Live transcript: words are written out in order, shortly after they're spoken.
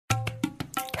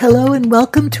Hello and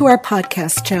welcome to our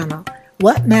podcast channel,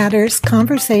 What Matters?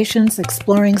 Conversations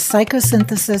Exploring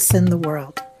Psychosynthesis in the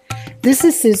World. This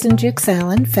is Susan Jukes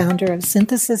Allen, founder of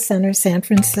Synthesis Center San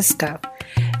Francisco.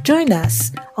 Join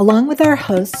us, along with our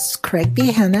hosts Craig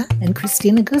B. Henna and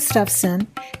Christina Gustafson,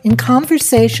 in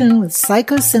conversation with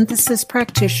psychosynthesis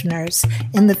practitioners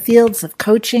in the fields of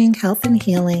coaching, health and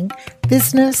healing,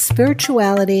 business,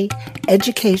 spirituality,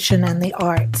 education, and the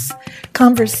arts.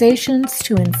 Conversations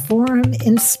to inform,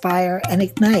 inspire, and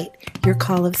ignite your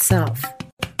call of self.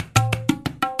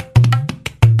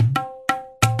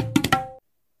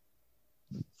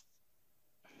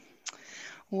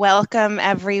 Welcome,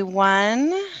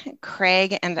 everyone.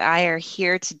 Craig and I are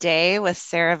here today with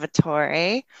Sarah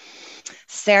Vittore.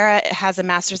 Sarah has a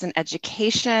master's in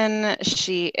education.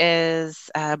 She is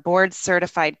a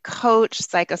board-certified coach,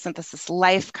 psychosynthesis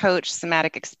life coach,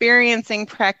 somatic experiencing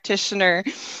practitioner,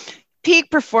 peak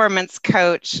performance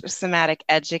coach, somatic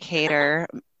educator,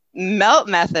 MELT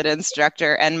method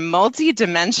instructor, and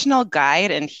multi-dimensional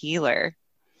guide and healer.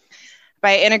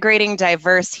 By integrating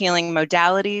diverse healing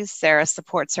modalities, Sarah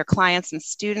supports her clients and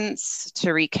students to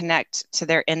reconnect to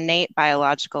their innate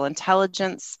biological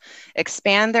intelligence,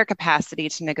 expand their capacity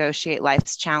to negotiate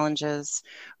life's challenges,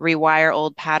 rewire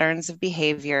old patterns of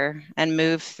behavior, and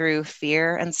move through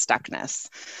fear and stuckness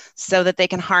so that they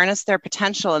can harness their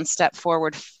potential and step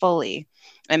forward fully,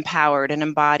 empowered and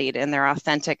embodied in their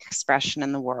authentic expression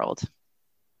in the world.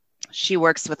 She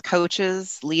works with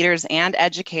coaches, leaders, and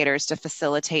educators to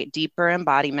facilitate deeper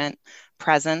embodiment,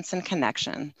 presence, and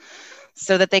connection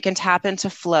so that they can tap into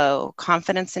flow,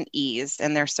 confidence, and ease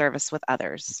in their service with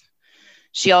others.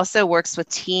 She also works with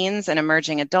teens and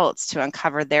emerging adults to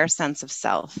uncover their sense of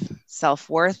self,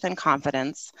 self-worth, and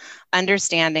confidence,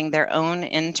 understanding their own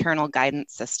internal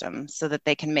guidance system so that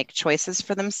they can make choices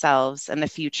for themselves and the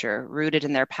future rooted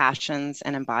in their passions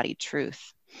and embodied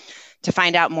truth. To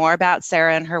find out more about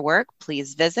Sarah and her work,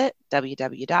 please visit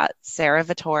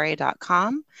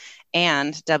www.sarahvittore.com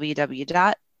and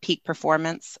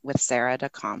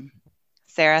www.peakperformancewithsarah.com.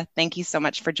 Sarah, thank you so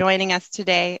much for joining us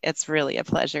today. It's really a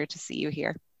pleasure to see you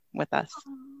here with us.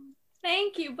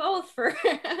 Thank you both for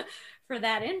for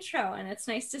that intro, and it's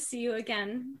nice to see you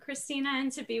again, Christina,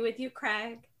 and to be with you,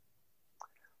 Craig.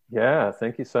 Yeah,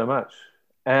 thank you so much.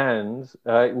 And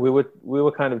we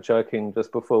were kind of joking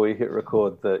just before we hit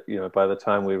record that, you know, by the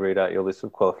time we read out your list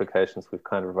of qualifications, we've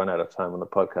kind of run out of time on the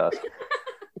podcast.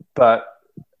 But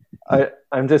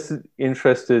I'm just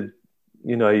interested,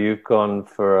 you know, you've gone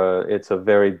for it's a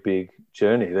very big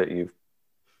journey that you've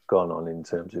gone on in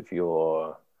terms of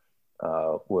your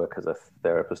work as a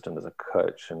therapist and as a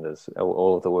coach and as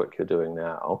all of the work you're doing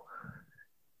now.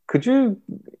 Could you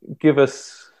give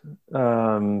us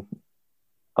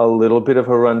a little bit of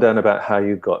a rundown about how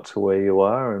you got to where you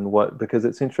are and what, because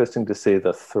it's interesting to see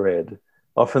the thread.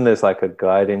 Often there's like a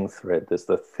guiding thread. There's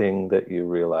the thing that you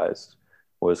realized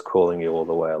was calling you all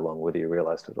the way along, whether you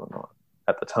realized it or not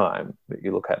at the time, but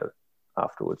you look at it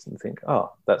afterwards and think,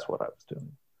 oh, that's what I was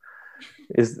doing.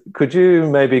 Could you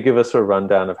maybe give us a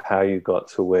rundown of how you got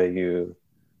to where you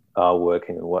are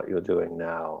working and what you're doing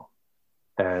now?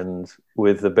 And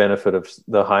with the benefit of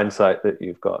the hindsight that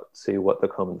you've got, see what the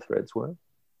common threads were?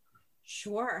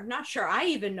 Sure. I'm not sure I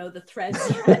even know the threads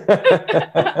yet.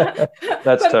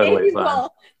 That's but totally maybe fine.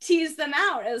 We'll tease them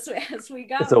out as we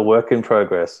go. It's a work in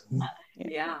progress.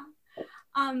 Yeah.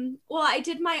 Well, I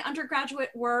did my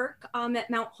undergraduate work at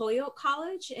Mount Holyoke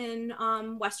College in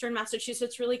Western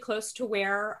Massachusetts, really close to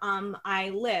where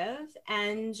I live,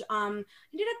 and ended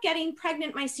up getting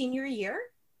pregnant my senior year.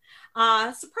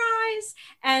 Surprise!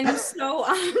 And so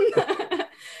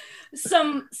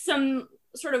some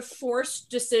sort of forced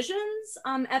decisions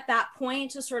at that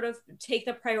point to sort of take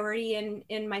the priority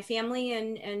in my family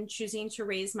and choosing to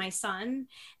raise my son,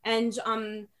 and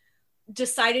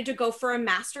decided to go for a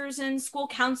master's in school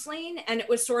counseling. And it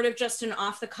was sort of just an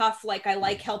off the cuff, like, I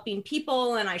like helping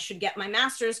people and I should get my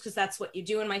master's because that's what you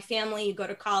do in my family. You go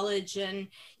to college and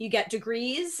you get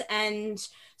degrees. And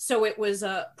so it was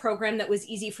a program that was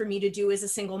easy for me to do as a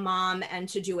single mom and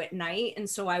to do at night. And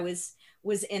so I was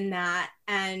in that,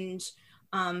 and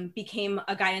became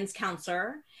a guidance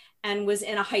counselor, and was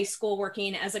in a high school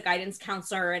working as a guidance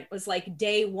counselor. And it was like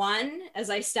day one as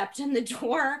I stepped in the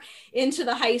door into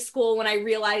the high school when I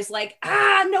realized, like,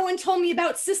 no one told me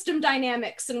about system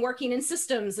dynamics and working in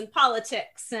systems and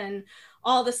politics and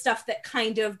all the stuff that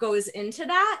kind of goes into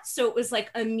that. So it was like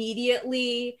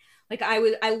immediately, like,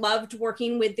 I loved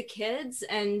working with the kids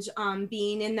and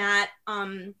being in that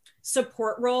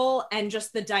support role, and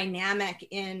just the dynamic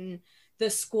in the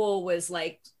school was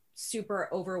like super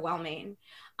overwhelming.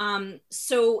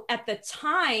 So at the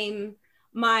time,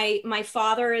 my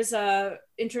father is a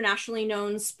internationally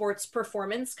known sports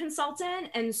performance consultant,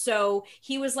 and so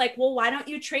he was like, well, why don't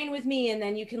you train with me, and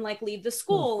then you can like leave the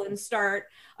school and start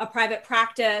a private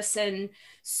practice. And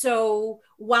so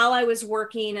while I was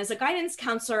working as a guidance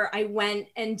counselor, I went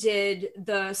and did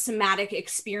the somatic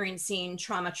experiencing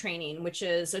trauma training, which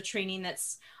is a training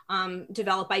that's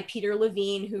developed by Peter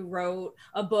Levine, who wrote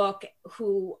a book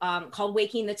called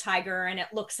Waking the Tiger. And it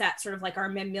looks at sort of like our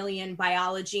mammalian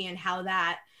biology and how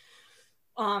that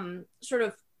sort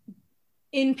of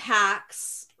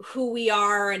impacts who we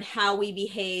are and how we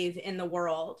behave in the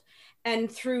world. And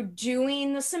through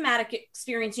doing the somatic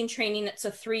experiencing training, it's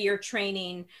a 3-year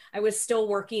training. I was still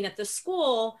working at the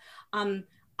school.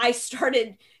 I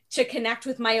started to connect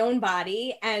with my own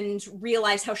body and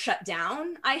realize how shut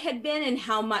down I had been and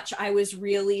how much I was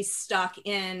really stuck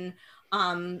in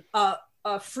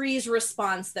a freeze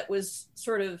response that was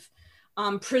sort of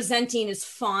presenting as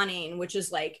fawning, which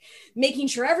is like making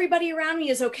sure everybody around me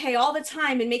is okay all the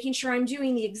time and making sure I'm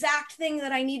doing the exact thing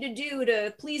that I need to do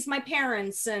to please my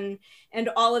parents and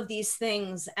all of these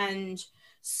things. And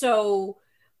so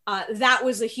that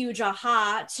was a huge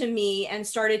aha to me, and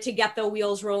started to get the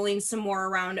wheels rolling some more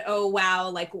around, oh, wow,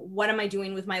 like, what am I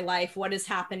doing with my life? What is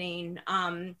happening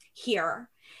here?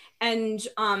 And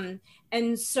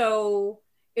so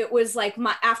it was like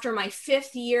after my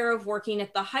 5th year of working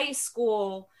at the high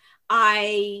school,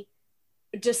 I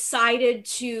decided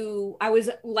I was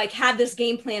like, had this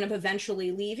game plan of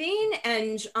eventually leaving.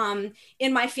 And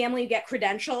in my family, you get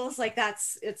credentials, like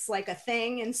it's like a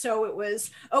thing. And so it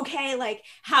was, okay, like,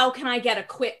 how can I get a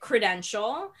quick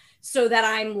credential so that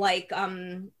I'm like,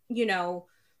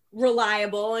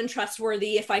 reliable and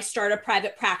trustworthy if I start a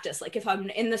private practice? Like if I'm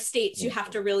in the States, you have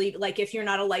to really, like, if you're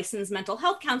not a licensed mental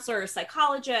health counselor or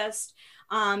psychologist,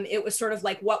 it was sort of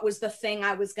like, what was the thing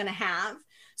I was going to have?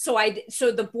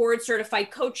 So the board certified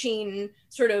coaching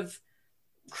sort of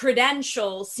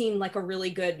credential seemed like a really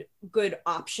good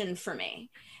option for me.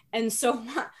 And so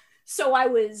I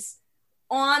was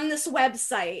on this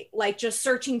website, like just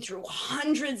searching through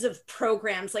hundreds of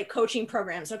programs, like coaching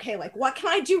programs. Okay, like, what can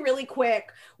I do really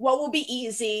quick? What will be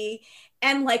easy?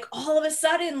 And like all of a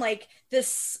sudden, like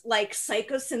this like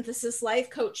psychosynthesis life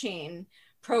coaching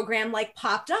program like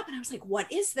popped up, and I was like,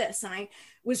 what is this? And I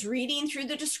was reading through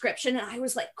the description and I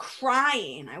was like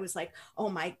crying. I was like, oh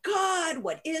my God,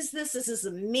 what is this? This is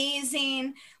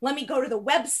amazing. Let me go to the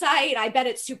website. I bet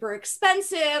it's super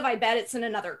expensive. I bet it's in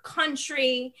another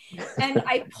country. And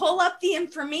I pull up the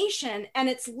information, and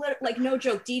it's like, no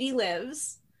joke, Dee Dee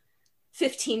lives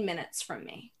 15 minutes from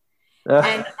me.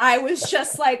 And I was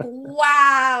just like,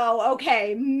 wow,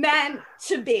 okay, meant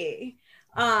to be.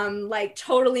 Like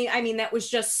totally, I mean, that was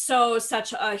just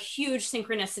such a huge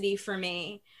synchronicity for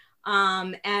me.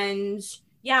 And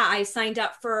yeah, I signed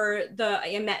up for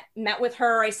I met with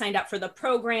her. I signed up for the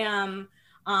program.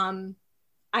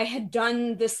 I had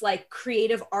done this like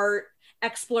creative art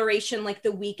exploration like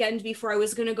the weekend before I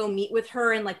was going to go meet with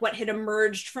her, and like what had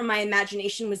emerged from my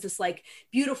imagination was this like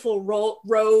beautiful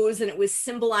rose, and it was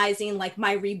symbolizing like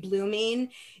my reblooming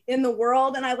in the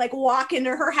world. And I like walk into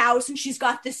her house and she's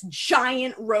got this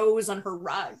giant rose on her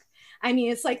rug. I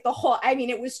mean, it's like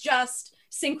it was just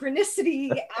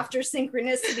synchronicity after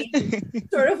synchronicity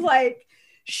sort of like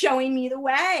showing me the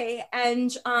way.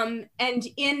 And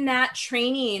in that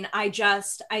training, I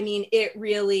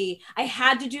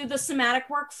had to do the somatic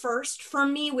work first for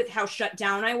me with how shut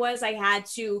down I was. I had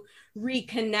to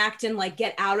reconnect and like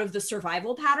get out of the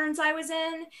survival patterns I was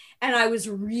in. And I was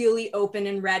really open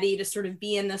and ready to sort of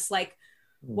be in this, like,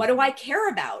 what do I care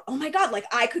about? Oh my God, like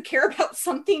I could care about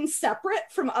something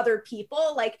separate from other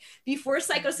people. Like before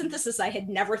psychosynthesis, I had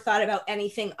never thought about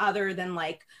anything other than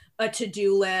like a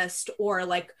to-do list or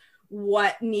like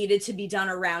what needed to be done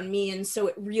around me. And so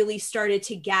it really started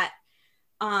to get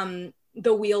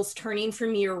the wheels turning for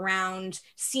me around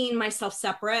seeing myself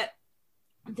separate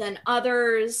than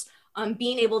others,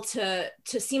 being able to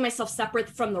see myself separate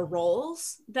from the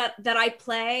roles that I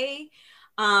play.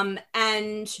 I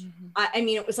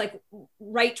mean, it was like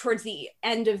right towards the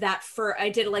end of that, I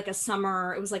did like a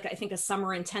summer, it was like, I think a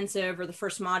summer intensive, or the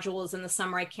first module was in the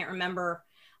summer, I can't remember.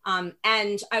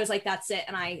 And I was like, that's it.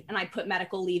 And I put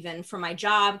medical leave in for my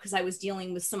job because I was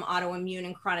dealing with some autoimmune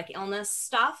and chronic illness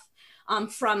stuff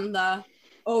from the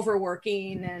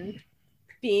overworking and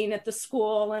being at the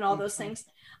school and all those things.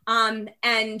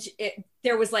 And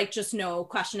there was like just no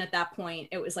question at that point.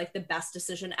 It was like the best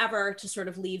decision ever to sort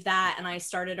of leave that. And I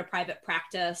started a private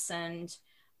practice and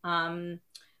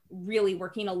really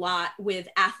working a lot with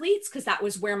athletes, because that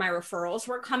was where my referrals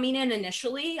were coming in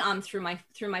initially through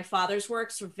my father's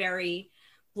work. So very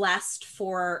blessed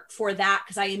for that,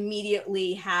 because I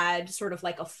immediately had sort of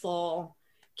like a full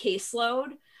caseload,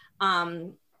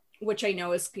 which I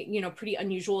know is, pretty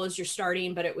unusual as you're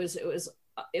starting, but it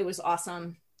was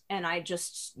awesome. And I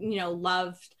just,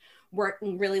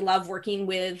 really love working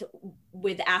with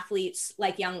athletes,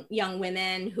 like young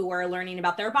women who are learning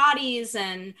about their bodies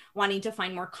and wanting to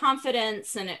find more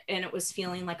confidence. And it was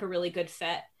feeling like a really good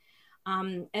fit.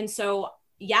 And so,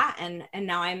 yeah. And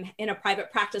now I'm in a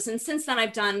private practice. And since then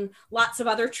I've done lots of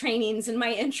other trainings in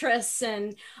my interests,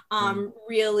 and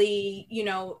really,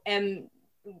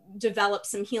 develop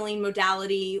some healing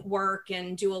modality work,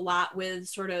 and do a lot with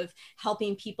sort of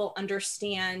helping people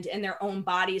understand in their own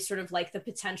bodies, sort of like the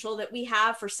potential that we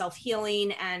have for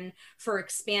self-healing and for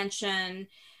expansion.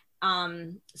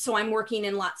 So I'm working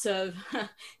in lots of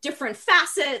different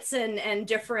facets and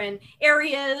different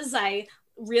areas. I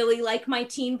really like my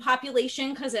teen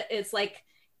population because it's like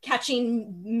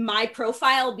catching my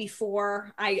profile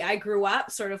before I grew up,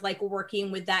 sort of like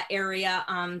working with that area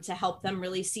to help them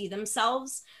really see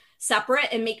themselves separate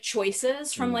and make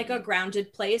choices from like a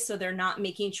grounded place. So they're not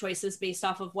making choices based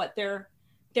off of what their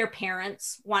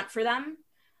parents want for them.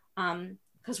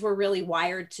 Because we're really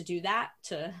wired to do that,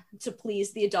 to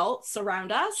please the adults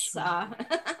around us, to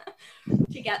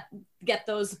get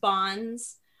those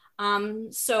bonds.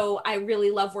 So I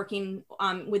really love working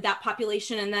with that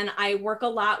population. And then I work a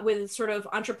lot with sort of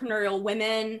entrepreneurial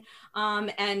women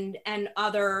and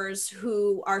others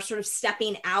who are sort of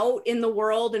stepping out in the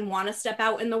world and want to step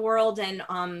out in the world, and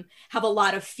have a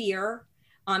lot of fear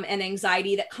and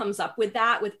anxiety that comes up with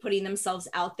that, with putting themselves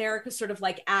out there. Because sort of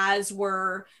like, as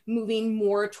we're moving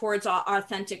more towards our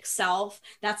authentic self,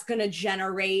 that's going to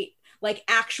generate like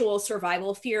actual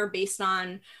survival fear based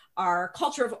on our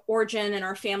culture of origin and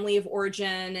our family of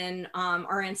origin, and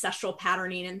our ancestral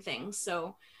patterning and things.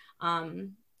 So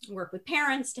work with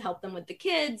parents to help them with the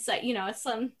kids,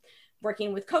 some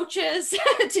working with coaches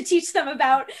to teach them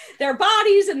about their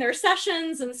bodies and their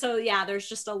sessions. And so, yeah, there's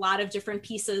just a lot of different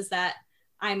pieces that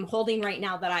I'm holding right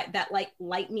now that like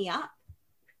light me up.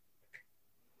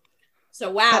 So,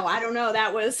 wow, I don't know,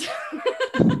 that was,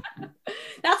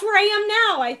 that's where I am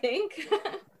now, I think.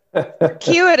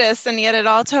 Circuitous, and yet it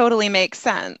all totally makes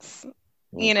sense.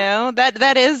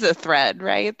 That is a thread,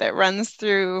 right? That runs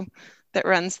through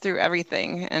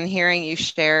everything. And hearing you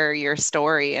share your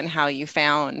story and how you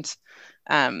found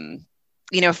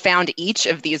each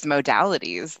of these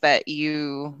modalities that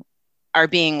you are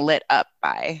being lit up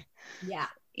by. Yeah.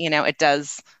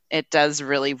 It does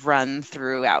really run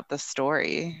throughout the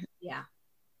story. Yeah.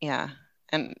 Yeah.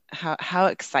 And how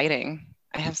exciting.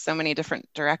 I have so many different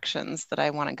directions that I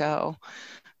want to go.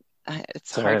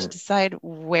 It's hard to decide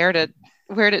where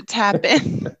to tap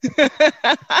in.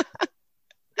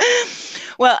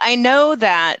 Well, I know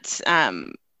that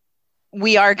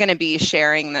we are going to be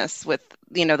sharing this with,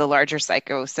 the larger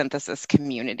psychosynthesis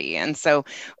community. And so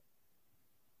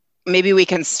maybe we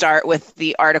can start with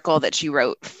the article that you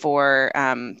wrote for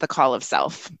The Call of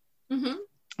Self,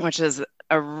 which is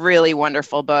a really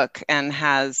wonderful book and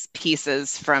has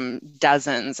pieces from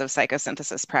dozens of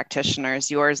psychosynthesis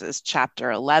practitioners. Yours is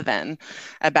chapter 11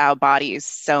 about body's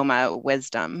soma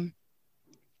wisdom.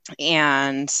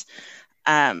 And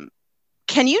can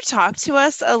you talk to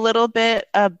us a little bit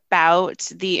about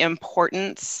the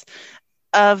importance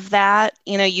of that?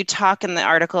 You talk in the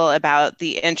article about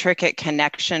the intricate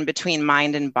connection between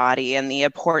mind and body and the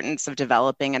importance of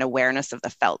developing an awareness of the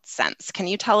felt sense. Can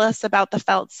you tell us about the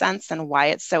felt sense and why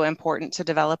it's so important to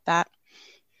develop that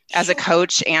as a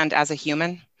coach and as a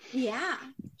human? Yeah,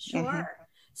 sure.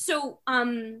 So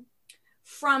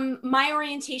from my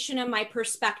orientation and my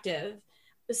perspective,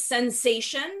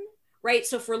 sensation, right?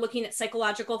 So if we're looking at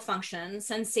psychological function,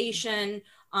 sensation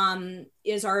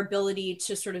is our ability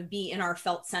to sort of be in our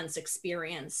felt sense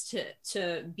experience,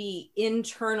 to be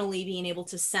internally being able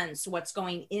to sense what's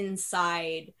going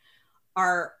inside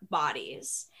our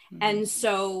bodies. And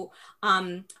so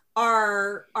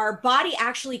our body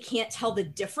actually can't tell the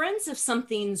difference if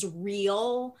something's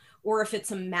real or if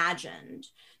it's imagined.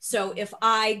 So if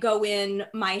I go in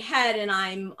my head and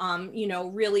I'm,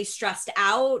 really stressed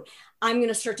out, I'm going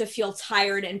to start to feel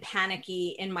tired and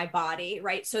panicky in my body,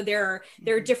 right? So there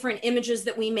are different images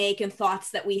that we make and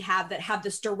thoughts that we have that have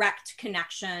this direct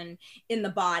connection in the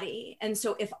body. And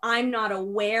so if I'm not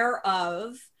aware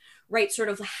of, right, sort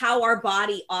of how our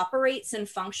body operates and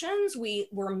functions,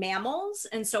 we're mammals.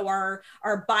 And so our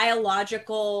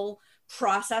biological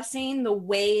processing, the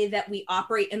way that we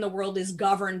operate in the world is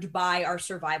governed by our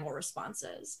survival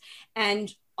responses.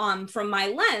 And from my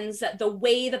lens, that the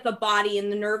way that the body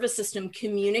and the nervous system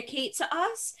communicate to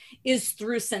us is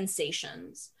through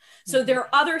sensations. So there are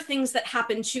other things that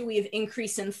happen too. We have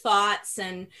increase in thoughts,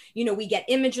 and we get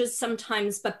images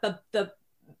sometimes, but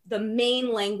the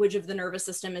main language of the nervous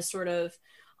system is sort of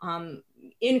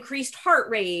increased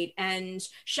heart rate and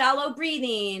shallow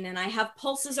breathing, and I have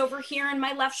pulses over here in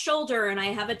my left shoulder, and I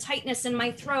have a tightness in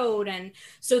my throat. And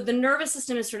so the nervous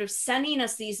system is sort of sending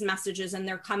us these messages, and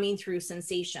they're coming through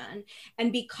sensation.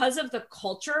 And because of the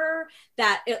culture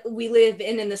that we live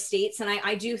in the States, and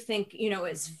I do think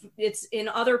it's in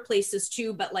other places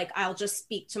too, but like I'll just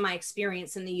speak to my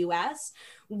experience in the US.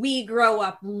 We grow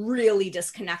up really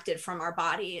disconnected from our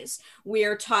bodies.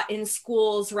 We're taught in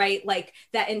schools, right, like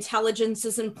that intelligence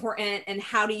is important and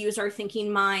how to use our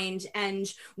thinking mind, and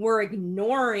we're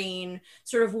ignoring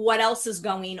sort of what else is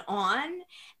going on.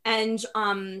 And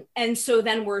so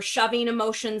then we're shoving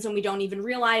emotions and we don't even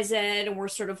realize it, and we're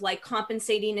sort of like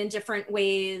compensating in different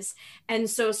ways. And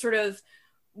so sort of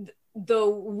the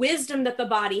wisdom that the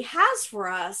body has for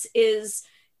us is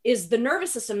the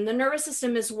nervous system. The nervous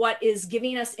system is what is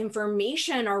giving us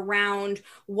information around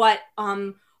what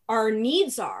our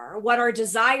needs are, what our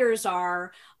desires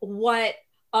are, what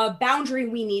a boundary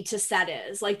we need to set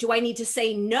is. Like, do I need to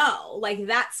say no? Like,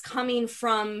 that's coming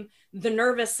from the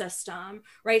nervous system,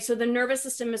 right? So the nervous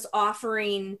system is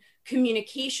offering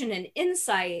communication and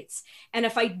insights. And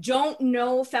if I don't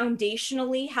know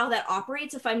foundationally how that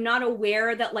operates, if I'm not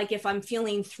aware that, like, if I'm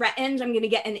feeling threatened, I'm going to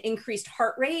get an increased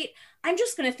heart rate, I'm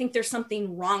just going to think there's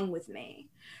something wrong with me,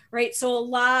 right? So a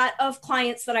lot of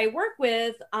clients that I work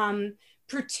with,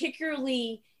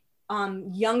 particularly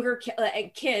younger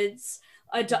kids,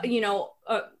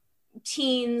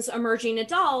 teens, emerging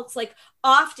adults, like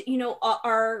often,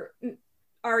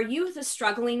 our youth is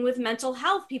struggling with mental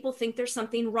health. People think there's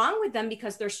something wrong with them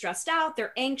because they're stressed out,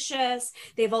 they're anxious,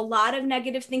 they have a lot of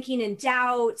negative thinking and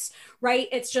doubts, right?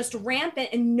 It's just rampant,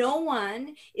 and no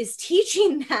one is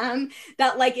teaching them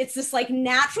that, like, it's this like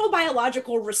natural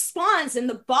biological response in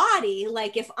the body.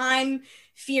 Like, if I'm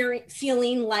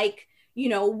feeling like,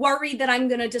 worried that I'm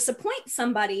going to disappoint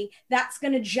somebody, that's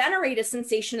going to generate a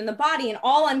sensation in the body. And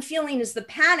all I'm feeling is the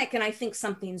panic, and I think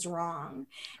something's wrong.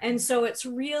 And so it's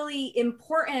really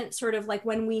important, sort of like,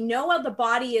 when we know how the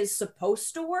body is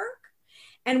supposed to work,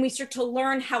 and we start to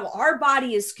learn how our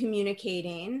body is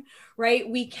communicating, right?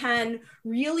 We can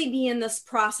really be in this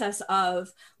process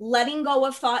of letting go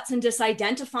of thoughts and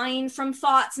disidentifying from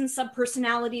thoughts and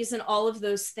subpersonalities and all of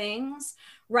those things,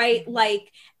 right?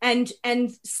 Like, and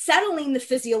settling the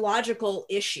physiological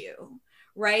issue,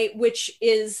 right? Which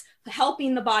is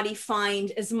helping the body find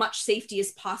as much safety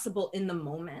as possible in the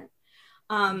moment.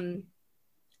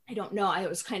 I don't know, it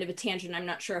was kind of a tangent. I'm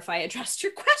not sure if I addressed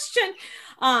your question.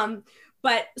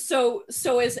 But so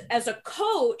as a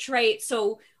coach, right?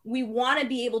 So we want to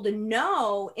be able to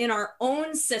know in our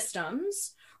own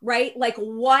systems, right? Like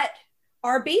what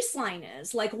our baseline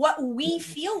is, like what we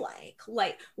feel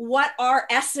like what our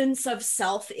essence of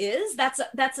self is. That's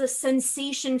a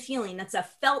sensation feeling. That's a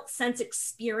felt sense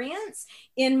experience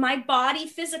in my body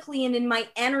physically and in my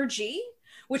energy,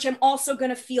 which I'm also going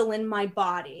to feel in my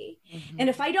body. Mm-hmm. And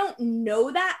if I don't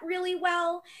know that really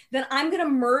well, then I'm going to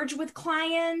merge with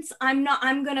clients. I'm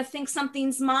going to think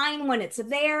something's mine when it's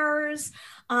theirs.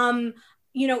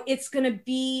 It's going to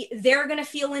be, they're going to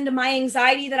feel into my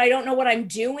anxiety that I don't know what I'm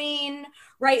doing,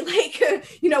 right? Like,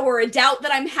 or a doubt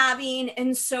that I'm having.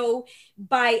 And so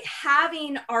by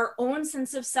having our own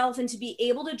sense of self and to be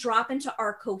able to drop into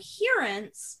our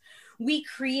coherence, we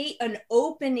create an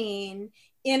opening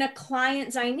in a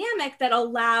client dynamic that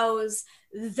allows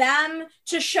them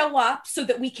to show up so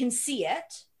that we can see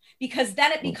it, because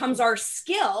then it becomes our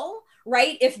skill,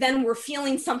 right? If then we're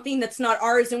feeling something that's not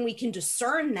ours and we can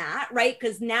discern that, right?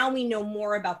 Because now we know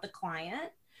more about the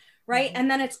client, right? Mm-hmm.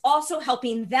 And then it's also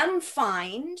helping them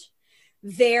find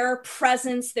their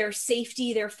presence, their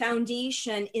safety, their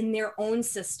foundation in their own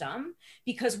system,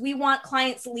 because we want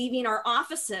clients leaving our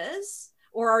offices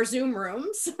or our Zoom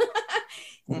rooms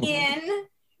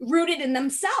rooted in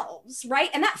themselves, right?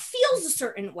 And that feels a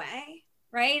certain way,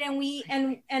 right?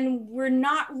 And we're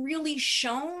not really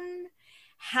shown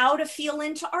how to feel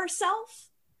into ourselves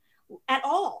at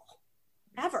all,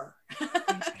 ever.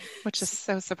 Which is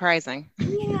so surprising.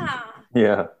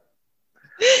 Yeah.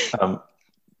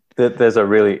 There's a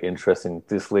really interesting,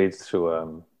 this leads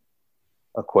to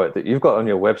a quote that you've got on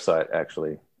your website,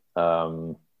 actually,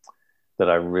 that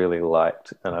I really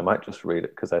liked, and I might just read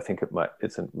it because I think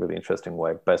it's a really interesting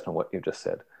way based on what you just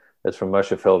said. It's from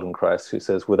Moshe Feldenkrais, who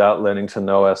says, without learning to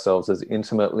know ourselves as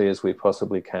intimately as we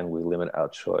possibly can, we limit our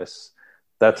choice.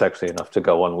 That's actually enough to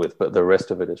go on with, but the rest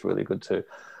of it is really good too.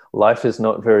 Life is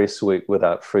not very sweet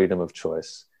without freedom of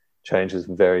choice. Change is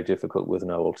very difficult with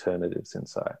no alternatives in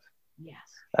sight. Yes.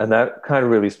 And that kind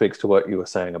of really speaks to what you were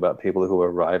saying about people who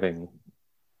are arriving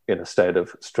in a state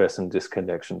of stress and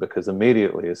disconnection, because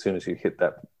immediately, as soon as you hit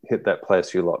that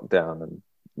place, you lock down, and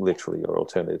literally your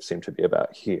alternatives seem to be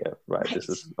about here, right? This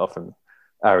is often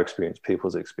our experience,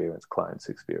 people's experience, clients'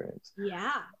 experience.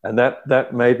 Yeah. And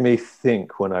that made me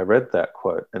think when I read that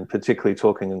quote, and particularly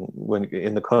talking when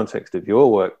in the context of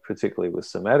your work, particularly with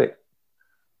somatic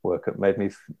work, it made me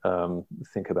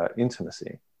think about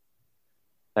intimacy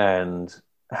and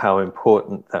how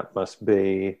important that must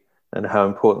be, and how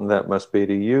important that must be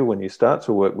to you when you start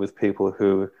to work with people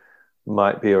who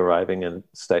might be arriving in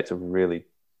states of really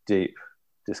deep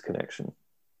disconnection.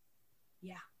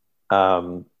 Yeah.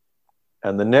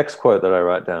 And the next quote that I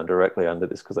write down directly under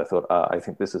this, because I thought, I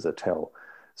think this is a tell.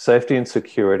 Safety and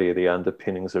security are the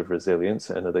underpinnings of resilience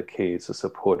and are the key to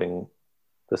supporting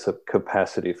the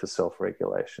capacity for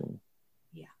self-regulation.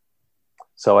 Yeah.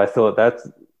 So I thought that's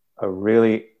a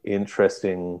really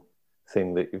interesting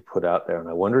thing that you've put out there. And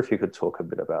I wonder if you could talk a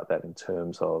bit about that in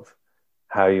terms of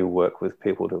how you work with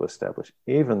people to establish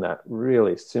even that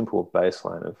really simple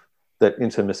baseline of that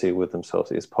intimacy with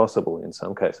themselves is possible in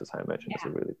some cases. I imagine is a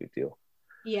really big deal.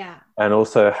 Yeah. And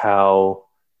also how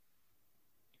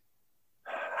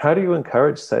do you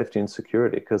encourage safety and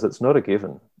security? Because it's not a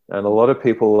given. And a lot of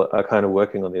people are kind of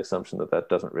working on the assumption that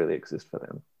doesn't really exist for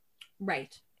them.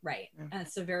 Right.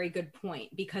 That's a very good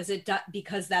point, because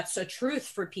because that's a truth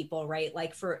for people, right?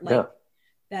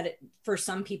 For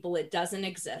some people it doesn't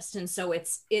exist. And so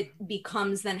it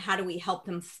becomes then, how do we help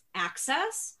them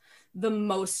access the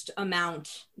most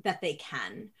amount that they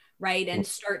can, right? And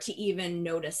start to even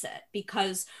notice it.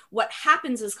 Because what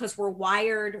happens is, because we're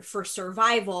wired for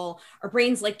survival, our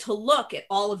brains like to look at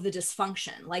all of the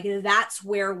dysfunction. Like that's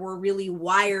where we're really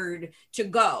wired to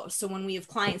go. So when we have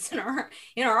clients in our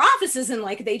offices and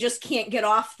like they just can't get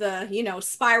off the,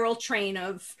 spiral train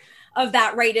of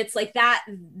that, right? It's like that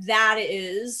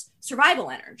is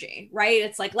survival energy, right?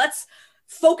 It's like, let's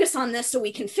focus on this so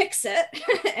we can fix it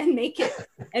and make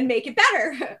it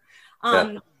better.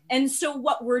 And so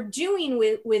what we're doing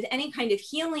with any kind of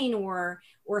healing or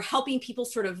helping people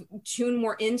sort of tune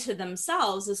more into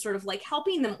themselves is sort of like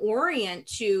helping them orient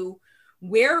to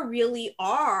where really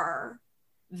are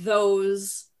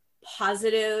those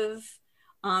positive,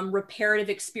 reparative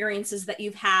experiences that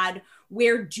you've had.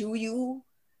 Where do you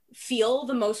feel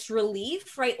the most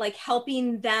relief, right? Like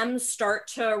helping them start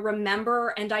to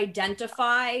remember and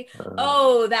identify,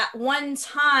 that one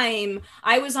time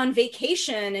I was on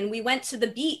vacation and we went to the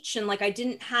beach and like I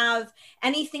didn't have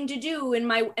anything to do in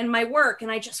my work and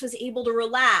I just was able to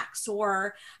relax,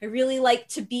 or I really like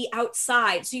to be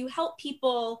outside. So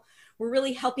we're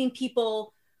really helping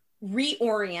people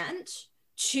reorient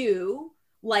to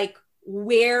like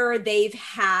where they've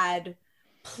had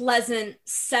pleasant,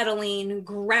 settling,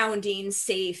 grounding,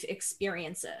 safe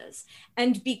experiences.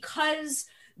 And because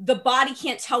the body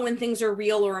can't tell when things are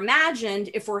real or imagined,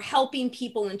 if we're helping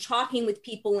people and talking with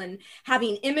people and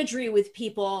having imagery with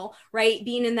people, right,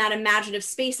 being in that imaginative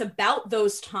space about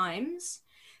those times,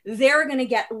 they're going to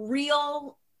get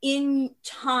real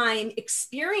in-time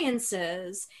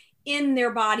experiences in their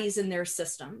bodies and their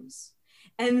systems.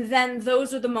 And then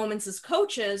those are the moments as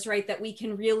coaches, right, that we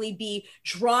can really be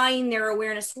drawing their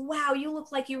awareness. Wow, you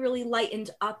look like you really lightened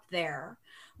up there.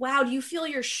 Wow, do you feel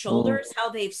your shoulders, how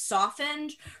they've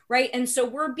softened, right? And so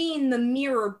we're being the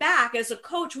mirror back. As a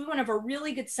coach, we want to have a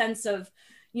really good sense of,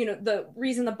 the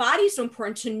reason the body is so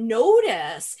important, to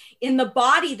notice in the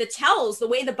body the tells, the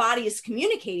way the body is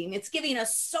communicating. It's giving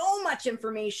us so much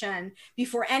information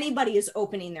before anybody is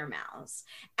opening their mouths.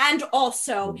 And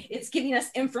also it's giving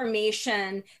us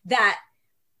information that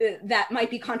might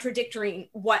be contradicting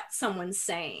what someone's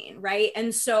saying, right?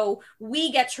 And so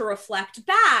we get to reflect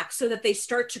back so that they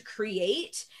start to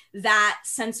create that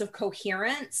sense of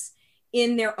coherence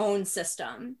in their own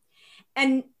system.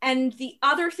 And the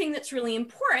other thing that's really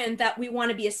important that we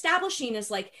want to be establishing is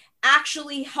like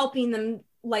actually helping them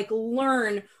like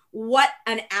learn what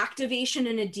an activation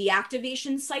and a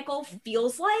deactivation cycle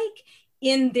feels like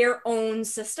in their own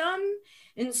system.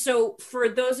 And so for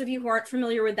those of you who aren't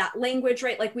familiar with that language,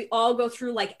 right, like we all go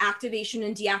through like activation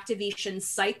and deactivation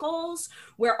cycles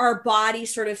where our body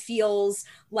sort of feels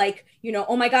like, you know,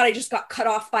 oh my God, I just got cut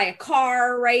off by a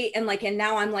car, right? And like, and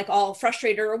now I'm like all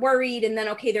frustrated or worried. And then,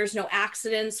 okay, there's no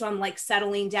accident. So I'm like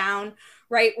settling down,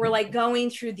 right? We're like going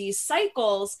through these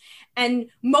cycles. And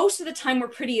most of the time we're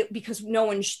pretty, because no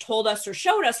one's told us or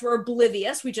showed us, we're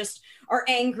oblivious. We just are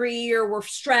angry or we're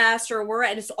stressed or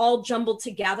and it's all jumbled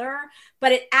together.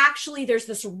 But it actually, there's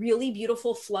this really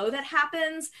beautiful flow that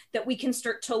happens that we can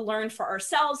start to learn for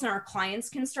ourselves and our clients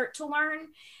can start to learn,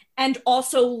 and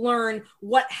also learn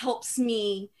what helps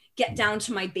me get down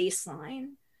to my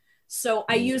baseline. So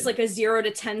I use like a 0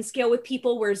 to 10 scale with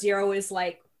people, where 0 is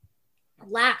like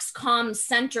lax, calm,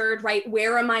 centered, right?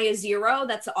 Where am I a 0?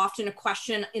 That's often a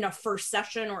question in a first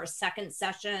session or a second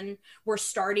session we're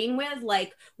starting with,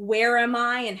 like, where am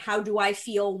I and how do I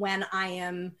feel when I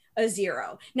am a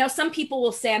 0? Now, some people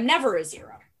will say, I'm never a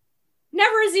 0.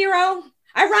 Never a 0.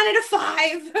 I run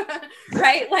at a 5,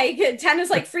 right? Like 10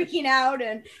 is like freaking out,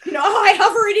 and, you know, I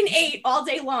hover at an 8 all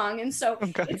day long. And so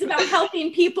it's about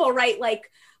helping people, right?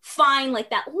 Like, find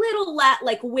like that little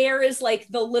like where is like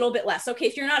the little bit less. Okay,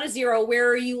 if you're not a 0, where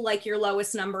are you like your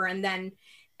lowest number? And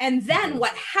then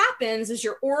what happens is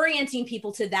you're orienting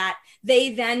people to that.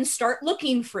 They then start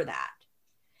looking for that,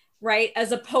 right?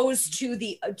 As opposed to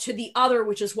the other,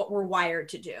 which is what we're wired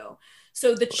to do.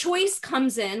 So the choice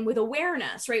comes in with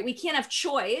awareness, right? We can't have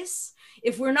choice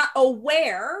if we're not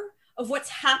aware of what's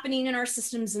happening in our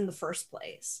systems in the first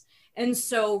place. And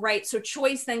so, right, so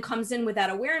choice then comes in with that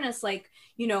awareness, like,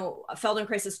 you know,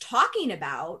 Feldenkrais is talking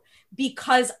about,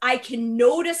 because I can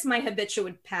notice my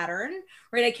habitual pattern,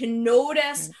 right? I can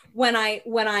notice when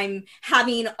I'm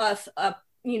having a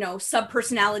you know,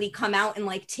 subpersonality come out and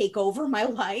like take over my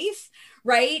life,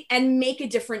 right? And make a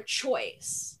different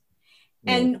choice.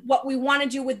 And what we want to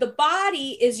do with the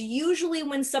body is usually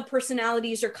when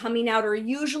subpersonalities are coming out, or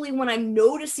usually when I'm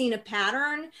noticing a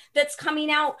pattern that's coming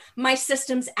out, my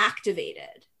system's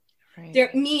activated. Right.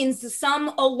 There means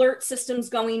some alert system's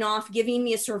going off, giving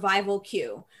me a survival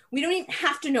cue. We don't even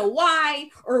have to know why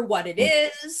or what it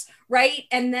is, right?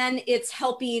 And then it's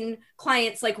helping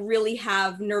clients like really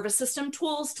have nervous system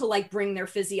tools to like bring their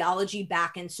physiology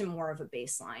back into more of a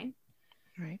baseline.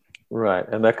 Right. Right.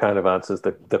 And that kind of answers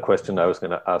the question I was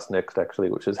going to ask next, actually,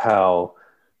 which is, how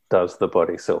does the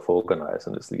body self-organize?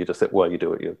 And you just said, well, you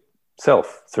do it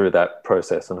yourself through that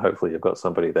process, and hopefully you've got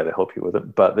somebody there to help you with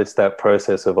it. But it's that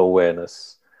process of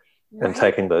awareness and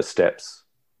taking those steps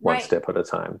one step at a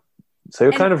time. So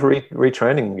you're kind of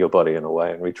retraining your body in a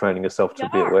way, and retraining yourself to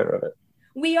be aware of it.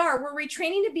 We're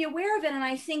retraining to be aware of it. And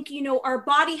I think, you know, our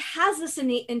body has this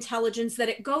innate intelligence that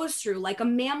it goes through, like a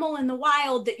mammal in the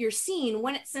wild that you're seeing.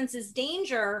 When it senses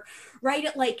danger, right,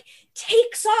 it like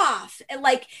takes off and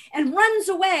runs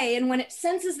away. And when it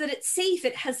senses that it's safe,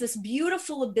 it has this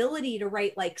beautiful ability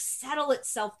to like settle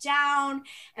itself down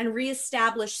and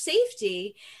reestablish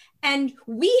safety. And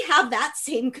we have that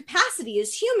same capacity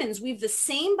as humans. We have the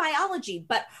same biology,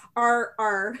 but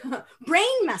our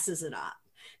brain messes it up,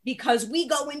 because we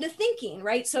go into thinking,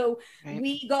 right? So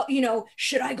we go, you know,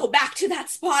 should I go back to that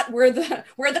spot where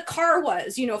the car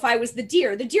was? You know, if I was the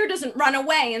deer doesn't run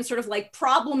away and sort of like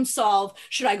problem solve.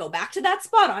 Should I go back to that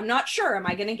spot? I'm not sure. Am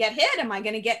I going to get hit? Am I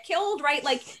going to get killed? Right?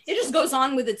 Like it just goes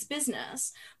on with its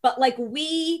business. But like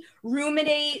we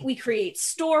ruminate, we create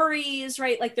stories,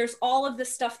 right? Like there's all of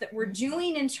this stuff that we're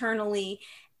doing internally,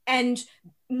 and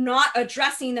not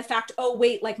addressing the fact, oh,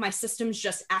 wait, like my system's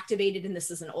just activated and this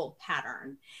is an old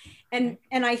pattern. And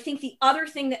I think the other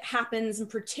thing that happens, and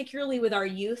particularly with our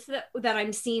youth that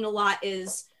I'm seeing a lot,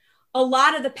 is a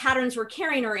lot of the patterns we're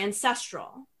carrying are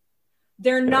ancestral.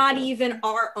 They're not even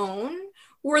our own,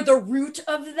 or the root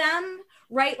of them,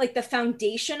 right? Like the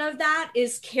foundation of that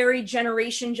is carried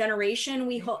generation.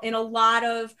 In a lot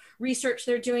of research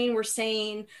they're doing, we're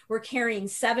saying we're carrying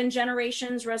 7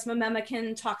 generations. Resmaa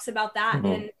Menakem talks about that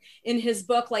in his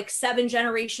book, like 7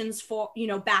 generations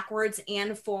backwards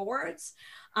and forwards.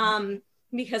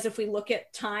 Because if we look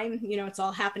at time, you know, it's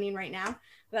all happening right now.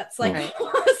 That's like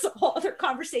that's a whole other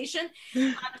conversation.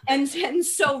 And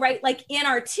so, right, like in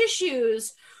our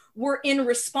tissues, we're in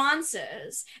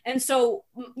responses. And so,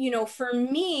 you know, for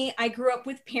me, I grew up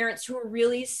with parents who were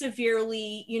really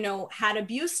severely, you know, had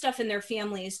abuse stuff in their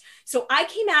families. So I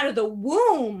came out of the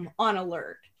womb on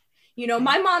alert. You know,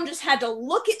 my mom just had to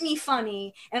look at me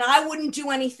funny and I wouldn't do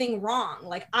anything wrong.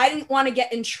 Like I didn't want to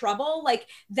get in trouble like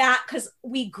that, because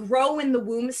we grow in the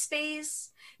womb space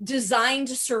designed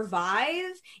to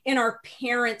survive in our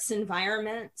parents'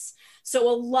 environments. So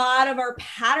a lot of our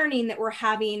patterning that we're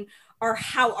having are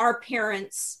how our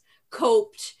parents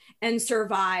coped and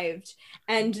survived,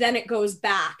 and then it goes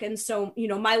back. And so, you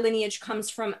know, my lineage comes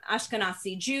from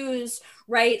Ashkenazi Jews,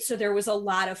 right? So there was a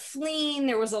lot of fleeing,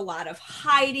 there was a lot of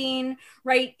hiding,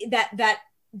 right?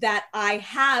 That I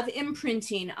have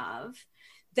imprinting of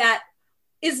that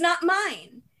is not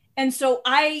mine. And so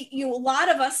a lot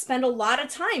of us spend a lot of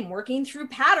time working through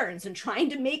patterns and trying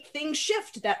to make things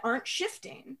shift that aren't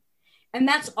shifting. And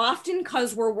that's often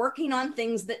because we're working on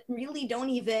things that really don't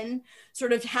even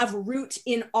sort of have root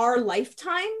in our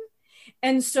lifetime.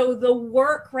 And so the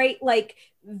work, right, like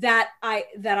that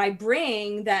I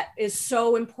bring that is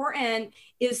so important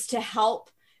is to help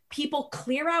people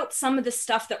clear out some of the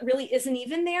stuff that really isn't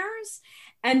even theirs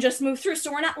and just move through.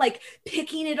 So we're not like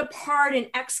picking it apart and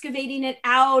excavating it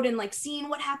out and like seeing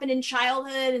what happened in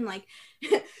childhood and like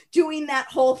doing that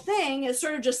whole thing. Is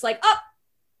sort of just like, oh,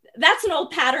 that's an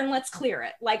old pattern, let's clear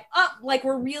it. Like, like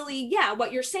we're really, yeah,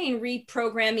 what you're saying,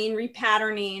 reprogramming,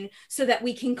 repatterning, so that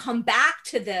we can come back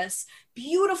to this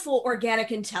beautiful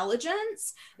organic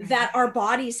intelligence that our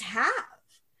bodies have.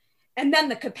 And then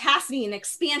the capacity and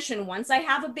expansion, once I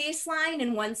have a baseline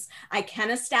and once I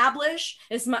can establish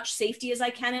as much safety as I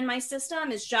can in my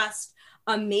system, is just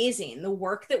amazing. The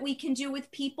work that we can do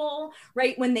with people,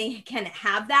 right, when they can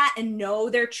have that and know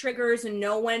their triggers and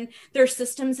know when their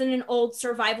system's in an old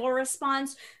survival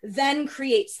response, then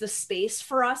creates the space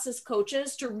for us as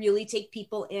coaches to really take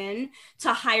people in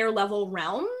to higher level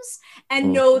realms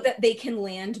and know that they can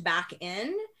land back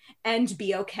in and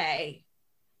be okay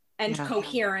and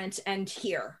coherent and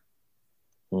here.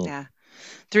 Yeah.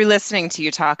 Through listening to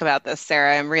you talk about this,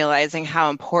 Sarah, I'm realizing how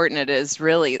important it is,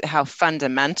 really how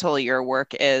fundamental your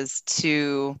work is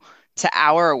to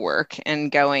our work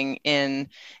and going in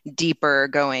deeper,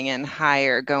 going in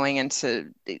higher, going into,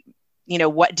 you know,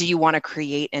 what do you want to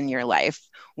create in your life?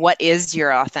 What is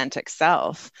your authentic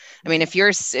self? I mean,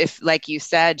 if like you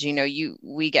said, you know,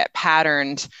 we get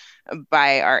patterned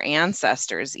by our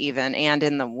ancestors even, and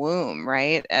in the womb,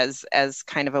 right? As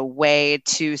kind of a way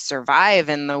to survive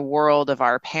in the world of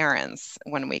our parents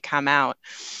when we come out.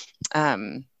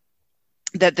 That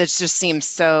this just seems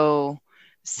so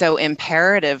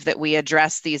imperative that we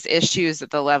address these issues at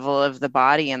the level of the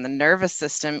body and the nervous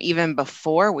system, even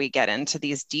before we get into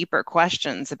these deeper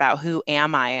questions about who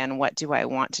am I and what do I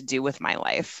want to do with my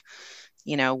life?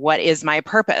 You know, what is my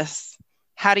purpose?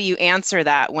 How do you answer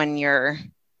that when you're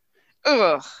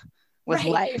with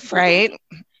life, right?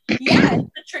 Yeah,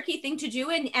 it's a tricky thing to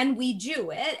do, and we do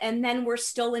it, and then we're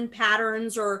still in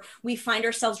patterns, or we find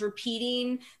ourselves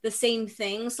repeating the same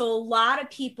thing. So a lot of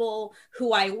people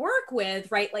who I work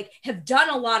with, right, like have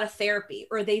done a lot of therapy,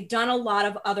 or they've done a lot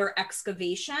of other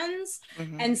excavations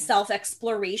and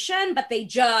self-exploration, but they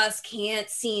just can't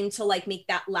seem to like make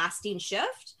that lasting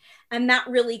shift. And that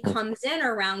really comes in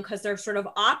around because they're sort of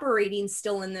operating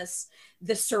still in this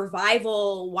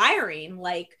survival wiring,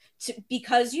 like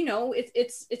because, you know,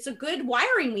 it's a good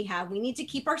wiring we have. We need to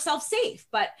keep ourselves safe.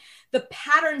 But the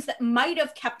patterns that might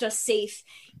have kept us safe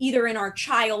either in our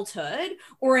childhood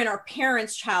or in our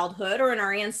parents' childhood or in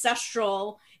our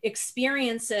ancestral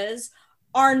experiences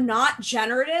are not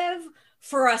generative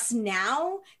for us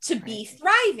now to be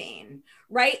thriving,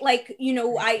 right? Like, you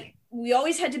know, we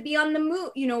always had to be on the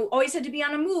move, you know, always had to be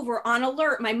on a move or on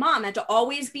alert. My mom had to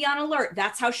always be on alert.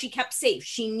 That's how she kept safe.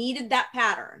 She needed that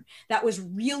pattern. That was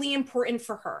really important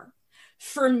for her.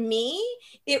 For me,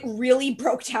 it really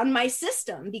broke down my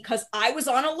system because I was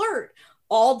on alert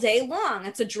all day long.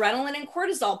 It's adrenaline and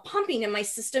cortisol pumping and my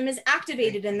system is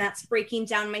activated and that's breaking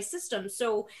down my system.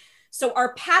 So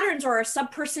our patterns or our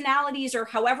subpersonalities or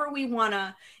however we want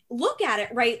to look at it,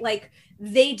 right? Like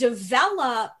they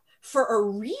develop for a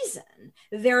reason.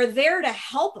 They're there to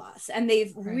help us and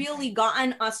they've really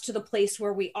gotten us to the place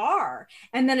where we are.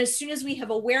 And then as soon as we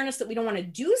have awareness that we don't want to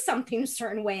do something a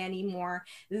certain way anymore,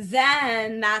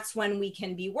 then that's when we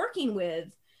can be working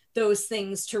with those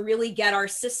things to really get our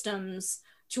systems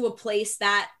to a place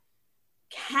that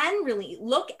can really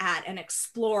look at and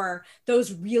explore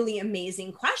those really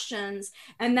amazing questions.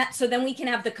 And that, so then we can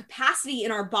have the capacity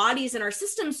in our bodies and our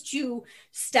systems to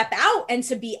step out and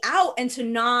to be out and to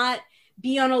not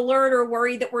be on alert or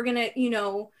worry that we're going to, you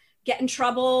know, get in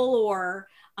trouble or,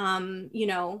 you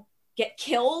know, get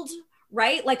killed,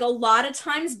 right? Like a lot of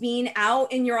times being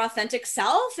out in your authentic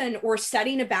self and, or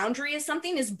setting a boundary as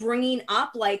something is bringing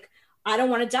up like, I don't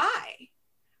want to die.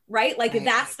 Right? Like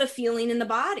that's the feeling in the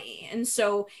body. And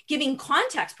so giving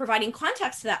context, providing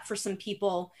context to that for some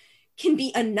people can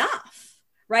be enough,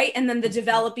 right? And then the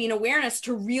developing awareness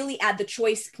to really add the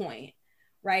choice point,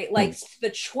 right? Like the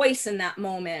choice in that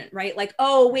moment, right? Like,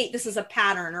 oh, wait, this is a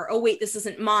pattern, or, oh, wait, this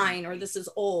isn't mine, or this is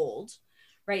old,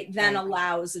 right? Then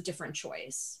allows a different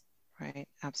choice. Right.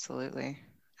 Absolutely.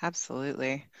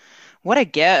 Absolutely. What a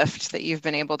gift that you've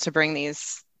been able to bring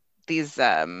these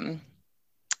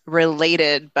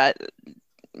related but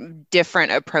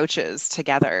different approaches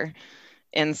together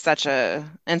in such a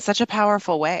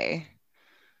powerful way.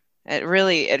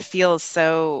 It feels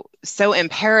so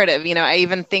imperative. I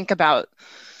even think about,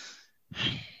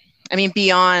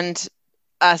 beyond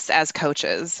us as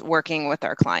coaches working with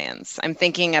our clients, I'm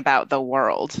thinking about the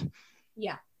world.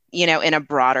 Yeah. In a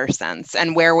broader sense,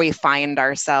 and where we find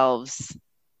ourselves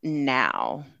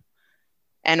now.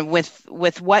 And with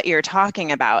what you're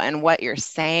talking about and what you're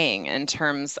saying in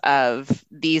terms of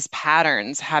these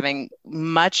patterns having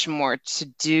much more to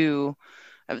do,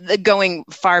 going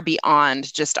far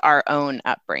beyond just our own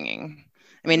upbringing.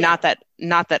 Not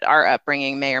that our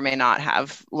upbringing may or may not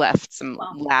have left some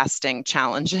lasting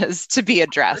challenges to be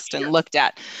addressed and looked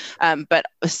at, but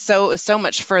so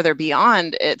much further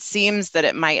beyond, it seems that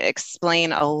it might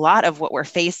explain a lot of what we're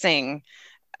facing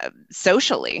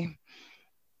socially.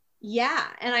 Yeah.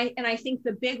 And I think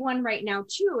the big one right now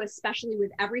too, especially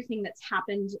with everything that's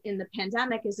happened in the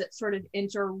pandemic, is it sort of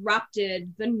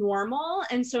interrupted the normal.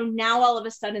 And so now all of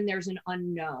a sudden there's an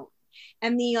unknown.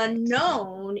 And the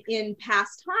unknown in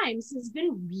past times has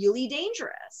been really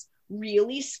dangerous,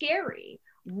 really scary,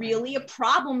 really a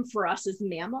problem for us as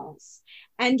mammals.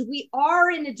 And we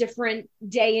are in a different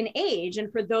day and age.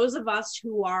 And for those of us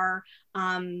who are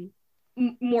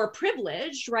more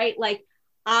privileged, right? Like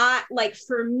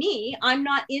for me, I'm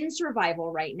not in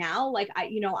survival right now. Like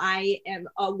I am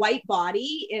a white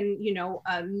body in,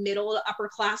 a middle to upper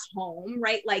class home,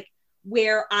 right? Like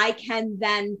where I can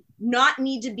then not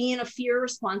need to be in a fear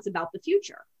response about the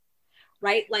future,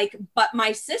 right? Like, but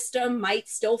my system might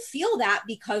still feel that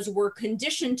because we're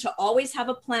conditioned to always have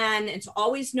a plan and to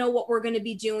always know what we're going to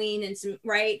be doing. And some,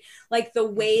 right? Like the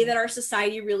way that our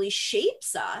society really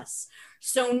shapes us.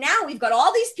 So now we've got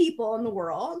all these people in the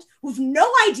world who've no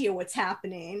idea what's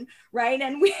happening, right?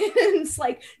 And it's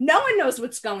like, no one knows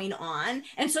what's going on.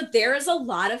 And so there is a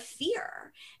lot of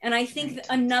fear. And I think that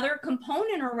another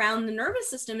component around the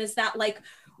nervous system is that like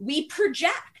we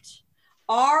project,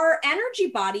 our energy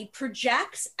body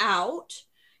projects out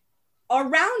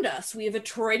around us. We have a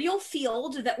toroidal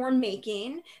field that we're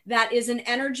making that is an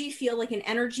energy field, like an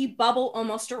energy bubble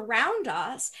almost around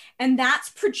us. And that's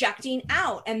projecting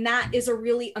out. And that is a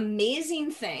really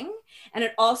amazing thing. And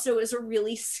it also is a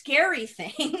really scary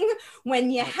thing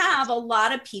when you have a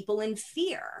lot of people in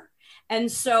fear. And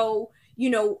so,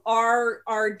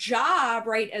 our job,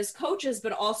 right, as coaches,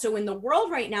 but also in the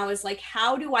world right now is like,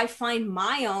 how do I find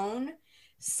my own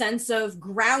sense of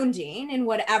grounding in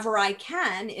whatever I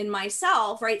can in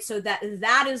myself, right? So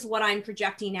that is what I'm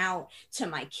projecting out to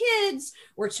my kids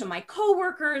or to my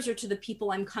coworkers or to the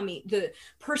people the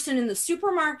person in the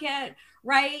supermarket,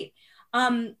 right?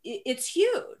 It's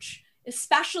huge,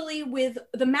 especially with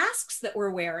the masks that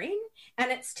we're wearing,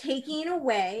 and it's taking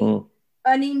away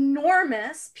an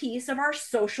enormous piece of our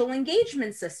social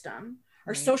engagement system.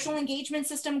 Our social engagement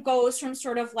system goes from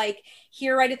sort of like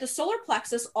here right at the solar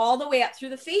plexus all the way up through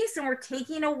the face. And we're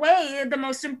taking away the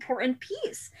most important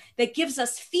piece that gives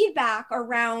us feedback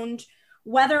around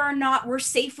whether or not we're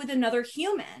safe with another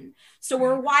human. So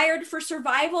we're wired for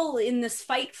survival in this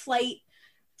fight, flight,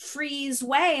 freeze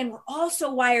way. And we're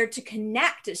also wired to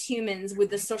connect as humans with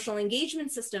the social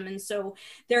engagement system. And so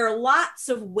there are lots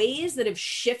of ways that have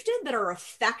shifted that are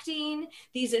affecting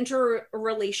these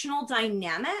interrelational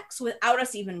dynamics without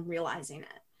us even realizing it.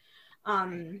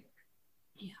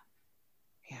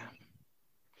 Yeah.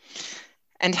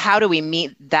 And how do we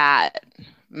meet that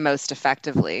most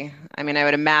effectively? I mean, I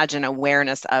would imagine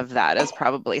awareness of that is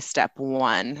probably step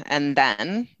one. And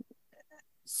then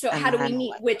so how do we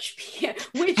meet which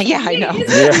yeah, I know.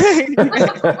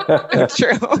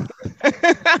 True.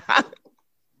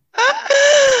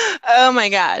 Oh my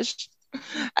gosh.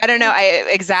 I don't know.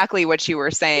 Exactly what you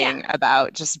were saying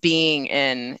about just being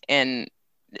in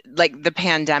like the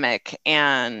pandemic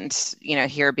and,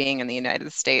 here being in the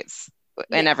United States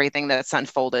and everything that's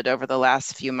unfolded over the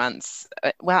last few months.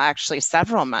 Well, actually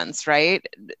several months, right?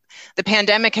 The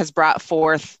pandemic has brought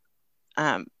forth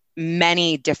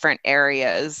many different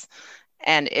areas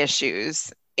and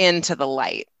issues into the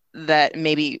light that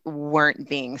maybe weren't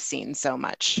being seen so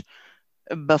much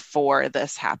before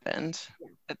this happened.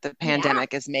 That the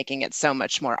pandemic is making it so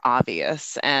much more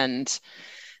obvious, and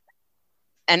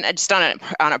just on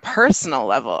a personal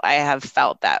level, I have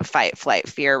felt that fight, flight,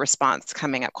 fear response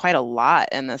coming up quite a lot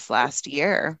in this last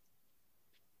year.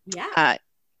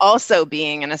 Also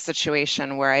being in a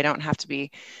situation where I don't have to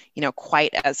be,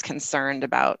 quite as concerned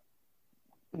about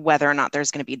whether or not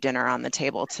there's going to be dinner on the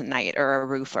table tonight or a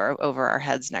roof over our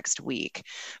heads next week.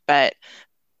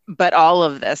 But all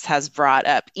of this has brought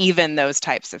up even those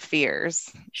types of fears,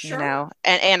 Sure. you know,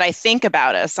 and I think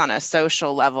about us on a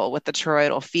social level with the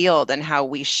toroidal field and how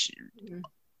we,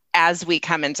 as we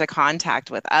come into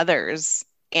contact with others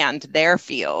and their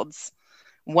fields,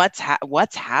 what's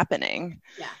happening,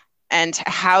 and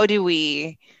how do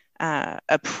we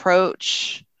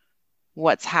approach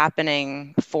what's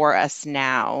happening for us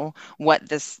now, what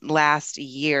this last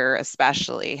year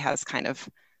especially has kind of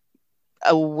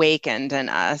awakened in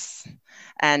us,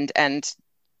 and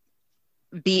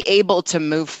be able to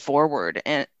move forward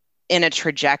in a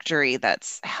trajectory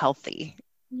that's healthy.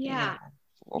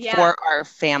 For our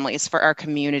families, for our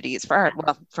communities, for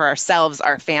ourselves,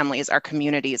 our families, our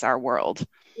communities, our world.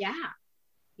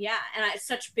 And it's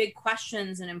such big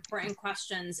questions and important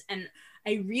questions, and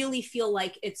I really feel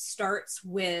like it starts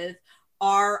with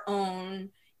our own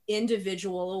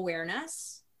individual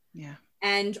awareness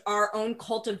and our own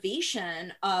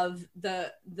cultivation of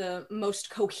the most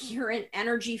coherent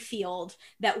energy field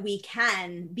that we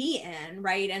can be in,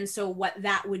 right? And so what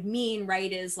that would mean,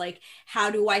 right, is like, how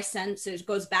do I sense, it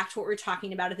goes back to what we were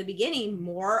talking about at the beginning,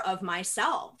 more of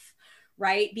myself,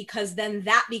 right? Because then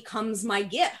that becomes my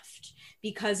gift.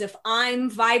 Because if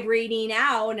I'm vibrating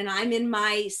out and I'm in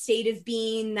my state of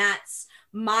being, that's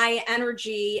my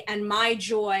energy and my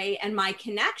joy and my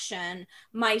connection,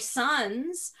 my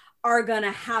sons are going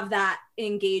to have that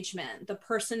engagement. The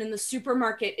person in the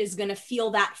supermarket is going to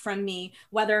feel that from me,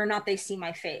 whether or not they see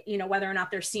my face, you know, whether or not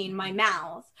they're seeing my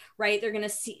mouth, right? They're going to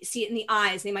see it in the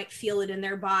eyes. They might feel it in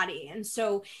their body. And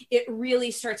so it really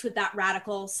starts with that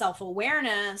radical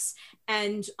self-awareness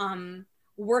and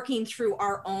working through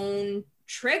our own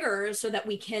triggers so that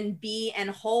we can be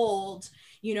and hold,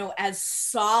 you know, as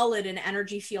solid an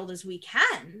energy field as we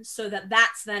can, so that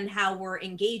that's then how we're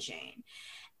engaging.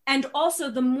 And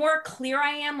also, the more clear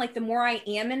I am, like the more I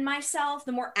am in myself,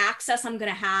 the more access I'm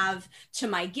going to have to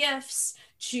my gifts,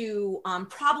 to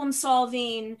problem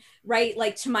solving, right?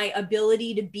 Like to my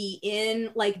ability to be in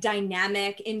like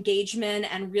dynamic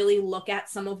engagement and really look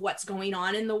at some of what's going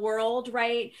on in the world,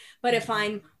 right? But if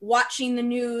I'm watching the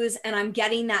news and I'm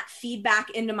getting that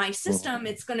feedback into my system,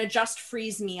 it's going to just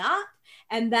freeze me up.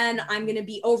 And then I'm going to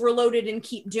be overloaded and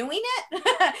keep doing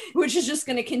it, which is just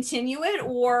going to continue it.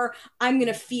 Or I'm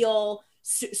going to feel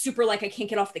super like I can't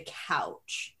get off the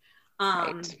couch.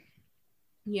 Right.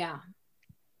 Yeah,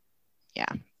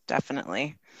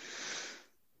 definitely.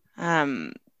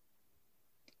 What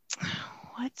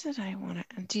did I want to,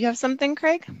 do you have something,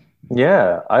 Craig?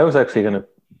 Yeah, I was actually going to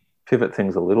pivot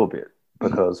things a little bit,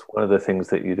 because one of the things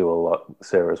that you do a lot,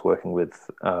 Sarah, is working with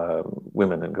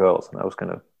women and girls. And I was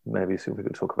going to maybe see if we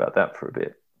could talk about that for a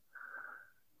bit,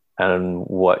 and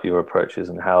what your approach is,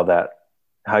 and how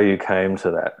you came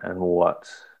to that, and what,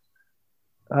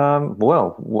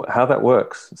 how that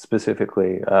works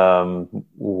specifically. Because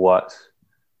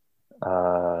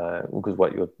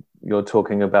what you're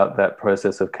talking about, that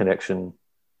process of connection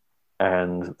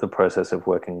and the process of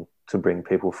working to bring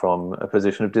people from a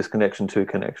position of disconnection to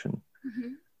connection.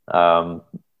 And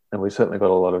we've certainly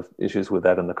got a lot of issues with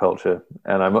that in the culture.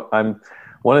 And I'm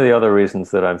one of the other reasons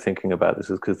that I'm thinking about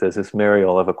this is because there's this Mary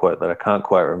Oliver quote that I can't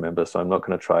quite remember, so I'm not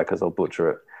going to try because I'll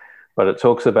butcher it. But it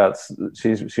talks about,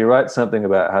 she writes something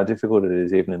about how difficult it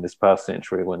is, even in this past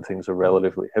century when things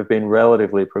have been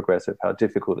relatively progressive, how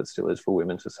difficult it still is for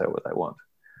women to say what they want.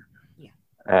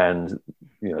 And,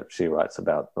 you know, she writes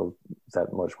about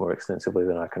that much more extensively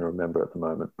than I can remember at the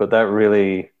moment. But that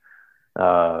really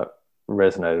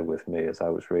resonated with me as I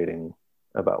was reading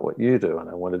about what you do. And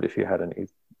I wondered if you had any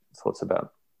thoughts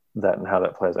about that and how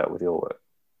that plays out with your work.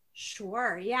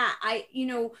 Sure. Yeah.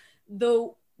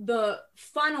 The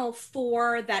funnel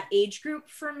for that age group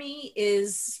for me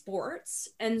is sports.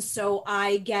 And so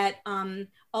I get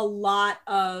a lot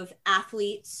of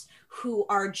athletes who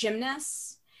are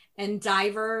gymnasts and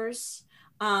divers,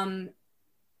 and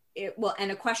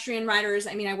equestrian riders.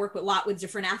 I mean, I work a lot with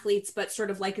different athletes, but sort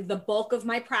of like the bulk of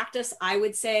my practice, I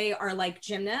would say, are like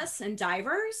gymnasts and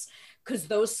divers, because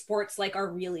those sports like are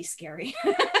really scary.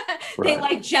 They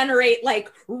like generate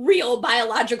like real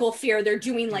biological fear. They're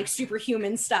doing like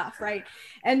superhuman stuff, right?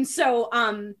 And so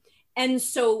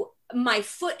my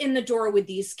foot in the door with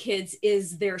these kids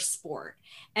is their sport.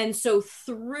 And so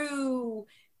through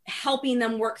helping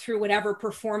them work through whatever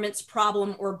performance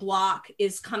problem or block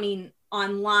is coming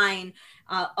online,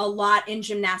 a lot in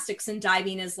gymnastics and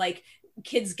diving is like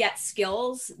kids get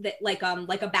skills that like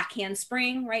a back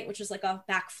handspring, right, which is like a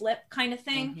back flip kind of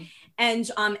thing,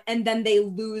 and then they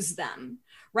lose them,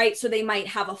 right? So they might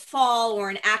have a fall or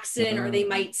an accident, or they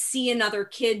might see another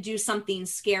kid do something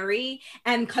scary.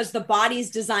 And because the body's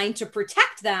designed to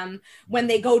protect them, when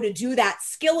they go to do that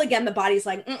skill again, the body's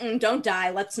like, don't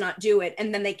die, let's not do it.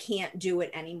 And then they can't do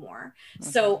it anymore.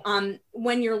 So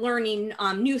when you're learning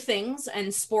new things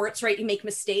and sports, right, you make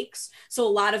mistakes. So a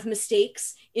lot of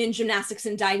mistakes in gymnastics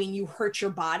and diving, you hurt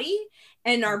your body,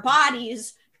 and our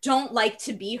bodies don't like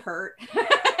to be hurt.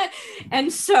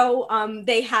 And so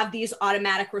they have these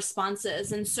automatic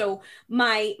responses. And so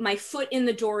my foot in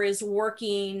the door is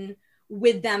working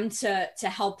with them to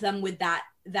help them with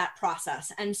that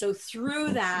process. And so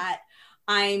through that,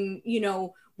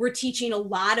 we're teaching a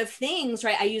lot of things,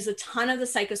 right? I use a ton of the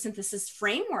psychosynthesis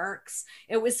frameworks.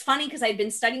 It was funny because I'd been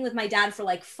studying with my dad for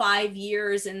like 5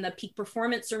 years in the peak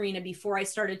performance arena before I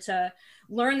started to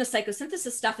learn the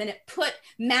psychosynthesis stuff. And it put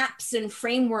maps and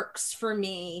frameworks for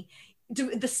me,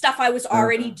 the stuff I was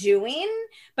already doing,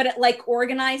 but it like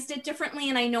organized it differently.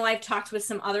 And I know I've talked with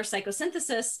some other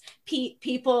psychosynthesis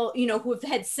people, who have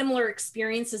had similar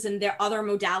experiences in their other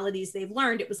modalities they've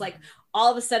learned. It was like all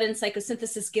of a sudden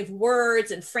psychosynthesis give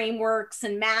words and frameworks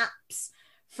and maps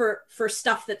for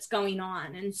stuff that's going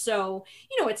on. And so,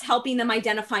 it's helping them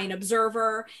identify an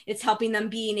observer. It's helping them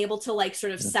being able to like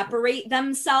sort of separate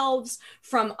themselves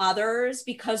from others,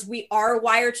 because we are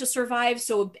wired to survive.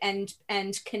 So, and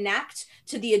connect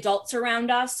to the adults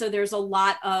around us. So there's a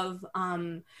lot of,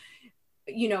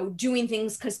 doing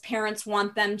things because parents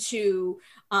want them to,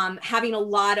 having a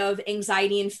lot of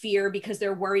anxiety and fear because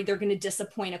they're worried they're going to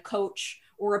disappoint a coach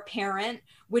or a parent,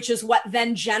 which is what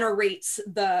then generates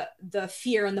the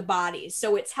fear in the body.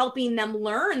 So it's helping them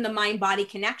learn the mind-body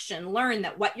connection, learn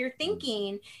that what you're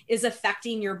thinking is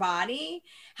affecting your body,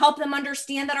 help them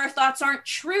understand that our thoughts aren't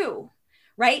true,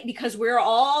 right? Because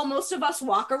most of us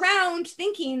walk around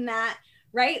thinking that,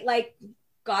 right? Like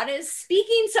God is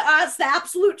speaking to us the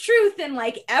absolute truth in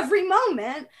like every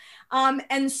moment.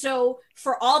 And so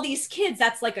for all these kids,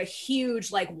 that's like a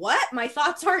huge, like, what? My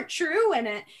thoughts aren't true.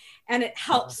 And it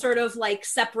helps sort of like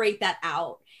separate that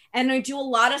out. And I do a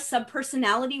lot of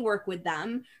subpersonality work with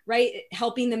them, right?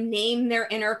 Helping them name their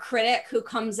inner critic who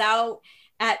comes out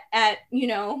at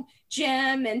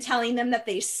gym and telling them that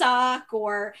they suck,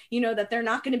 or, that they're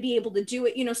not going to be able to do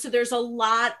it, so there's a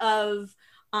lot of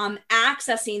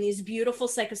accessing these beautiful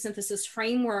psychosynthesis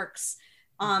frameworks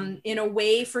in a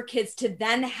way for kids to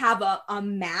then have a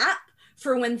map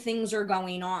for when things are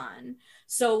going on.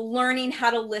 So learning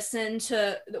how to listen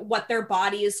to what their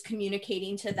body is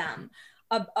communicating to them.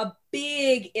 A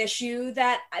big issue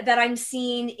that I'm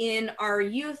seeing in our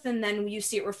youth, and then you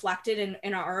see it reflected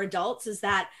in our adults, is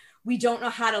that we don't know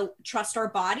how to trust our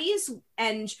bodies,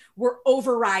 and we're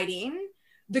overriding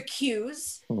the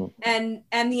cues and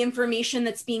the information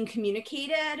that's being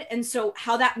communicated. And so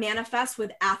how that manifests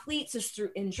with athletes is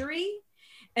through injury.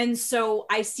 And so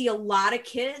I see a lot of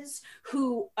kids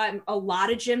who, a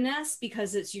lot of gymnasts,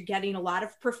 because you're getting a lot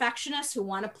of perfectionists who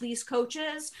want to please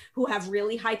coaches, who have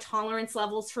really high tolerance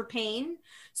levels for pain.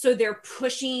 So they're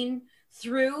pushing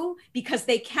through because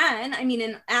they can. I mean,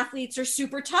 and athletes are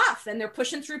super tough and they're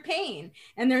pushing through pain.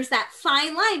 And there's that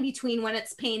fine line between when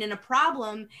it's pain and a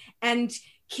problem. And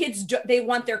kids, they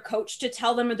want their coach to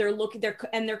tell them, or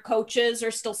their coaches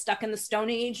are still stuck in the Stone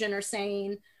Age and are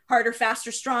saying, harder,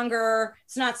 faster, stronger.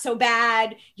 It's not so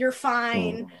bad. You're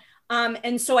fine.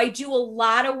 And so I do a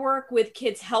lot of work with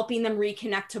kids, helping them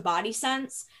reconnect to body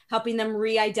sense, helping them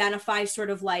re-identify sort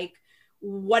of like,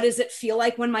 what does it feel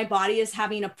like when my body is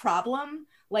having a problem?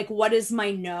 Like, what is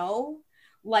my no?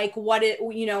 Like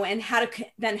and how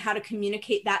to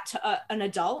communicate that to an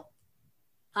adult.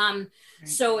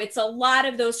 So it's a lot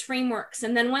of those frameworks.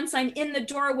 And then once I'm in the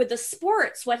door with the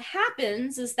sports, what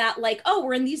happens is that like, oh,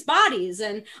 we're in these bodies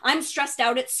and I'm stressed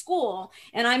out at school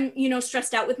and I'm,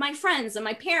 stressed out with my friends and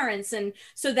my parents. And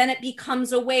so then it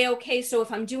becomes a way, okay, so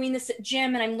if I'm doing this at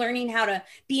gym and I'm learning how to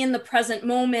be in the present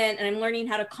moment and I'm learning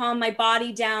how to calm my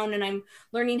body down and I'm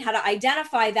learning how to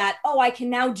identify that, oh, I can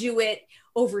now do it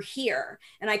over here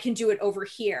and I can do it over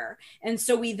here. And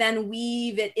so we then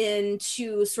weave it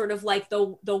into sort of like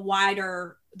the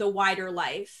wider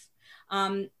life.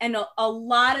 And a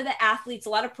lot of the athletes, a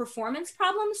lot of performance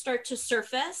problems start to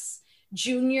surface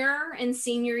junior and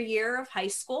senior year of high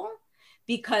school,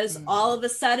 because all of a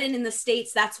sudden in the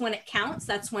States, that's when it counts.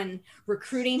 That's when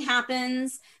recruiting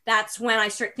happens. That's when I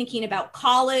start thinking about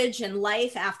college and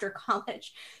life after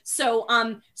college. So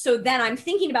then I'm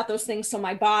thinking about those things. So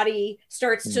my body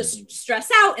starts to stress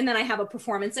out and then I have a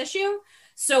performance issue.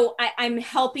 So I'm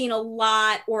helping a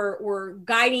lot, or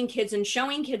guiding kids and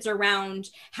showing kids around,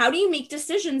 how do you make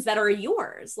decisions that are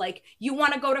yours? Like, you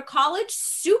want to go to college?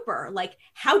 Super. Like,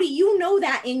 how do you know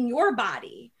that in your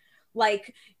body?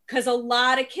 Like, because a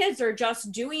lot of kids are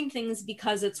just doing things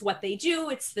because it's what they do.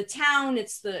 It's the town,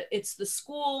 it's the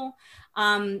school.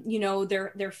 You know,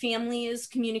 their family is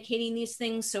communicating these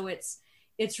things. So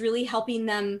it's really helping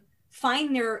them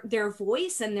find their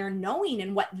voice and their knowing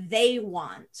and what they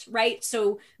want, right?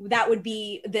 So that would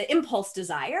be the impulse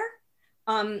desire.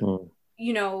 You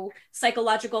know,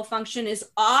 psychological function is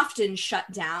often shut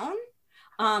down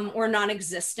or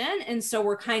non-existent. And so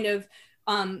we're kind of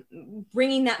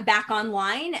bringing that back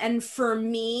online. And for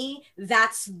me,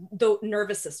 that's the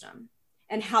nervous system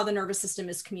and how the nervous system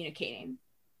is communicating.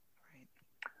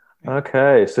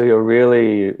 Okay, so you're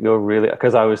really,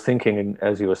 because I was thinking,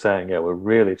 as you were saying, yeah, we're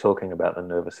really talking about the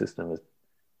nervous system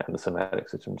and the somatic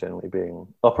system generally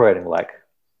operating like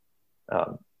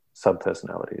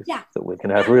subpersonalities that we can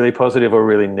have really positive or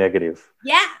really negative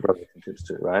relationships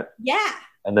to, right? Yeah.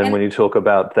 And then when you talk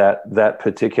about that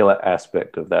particular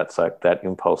aspect of that, like that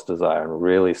impulse desire, and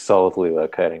really solidly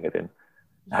locating it in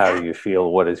how do you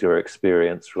feel, what is your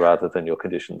experience, rather than your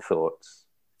conditioned thoughts.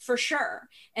 For sure.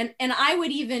 And I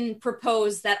would even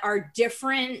propose that our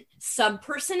different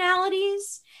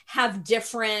subpersonalities have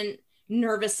different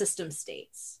nervous system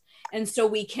states. And so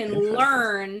we can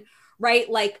learn, right?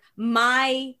 Like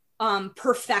my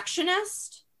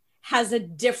perfectionist has a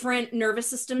different nervous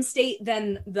system state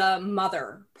than the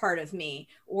mother part of me,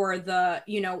 or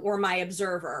or my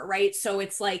observer, right? So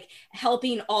it's like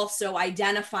helping also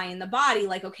identify in the body,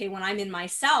 like, okay, when I'm in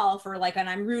myself, or like, and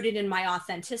I'm rooted in my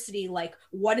authenticity, like,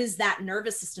 what is that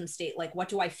nervous system state? Like, what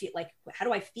do I feel? Like, how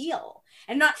do I feel?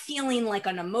 And not feeling like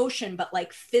an emotion, but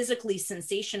like physically,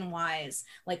 sensation wise,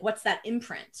 like, what's that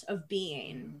imprint of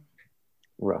being?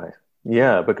 Right.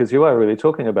 Yeah, because you are really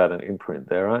talking about an imprint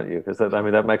there, aren't you? Because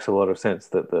that makes a lot of sense,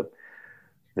 that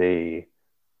the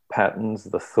patterns,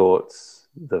 the thoughts,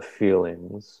 the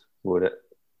feelings would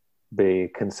be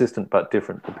consistent but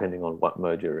different depending on what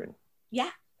mode you're in.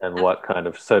 Yeah. And what kind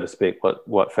of, so to speak,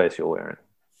 what face you're wearing.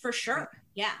 For sure.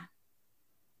 Yeah.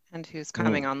 And who's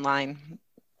coming online.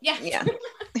 Yeah. Yeah.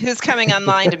 Who's coming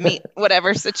online to meet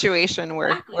whatever situation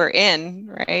we're in,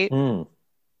 right?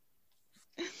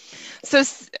 So,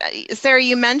 Sarah,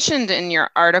 you mentioned in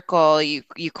your article,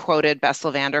 you quoted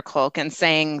Bessel van der Kolk and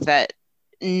saying that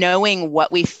knowing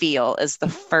what we feel is the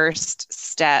first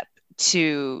step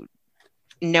to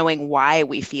knowing why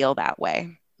we feel that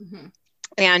way. Mm-hmm.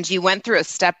 And you went through a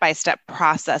step-by-step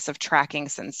process of tracking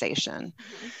sensation.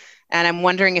 Mm-hmm. And I'm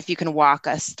wondering if you can walk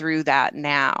us through that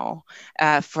now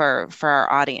for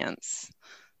our audience,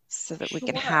 so that we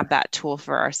can have that tool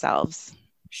for ourselves.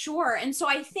 Sure. And so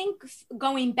I think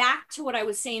going back to what I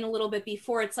was saying a little bit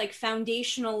before, it's like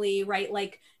foundationally, right?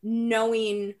 Like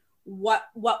knowing what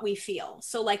we feel.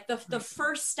 So like the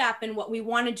first step and what we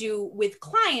want to do with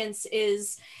clients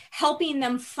is helping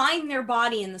them find their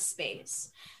body in the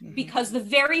space. Mm-hmm. Because the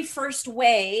very first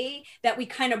way that we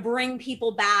kind of bring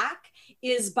people back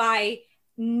is by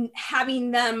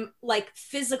having them like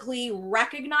physically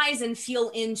recognize and feel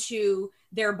into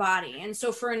their body. And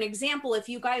so for an example, if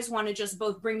you guys want to just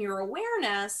both bring your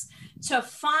awareness to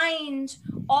find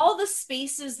all the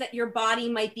spaces that your body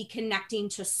might be connecting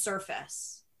to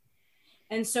surface.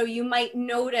 And so you might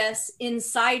notice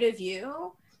inside of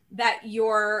you that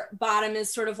your bottom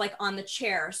is sort of like on the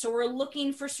chair. So we're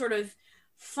looking for sort of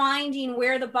finding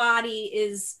where the body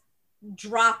is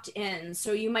dropped in.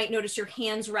 So you might notice your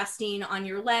hands resting on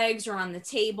your legs or on the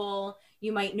table.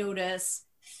 You might notice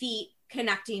feet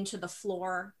connecting to the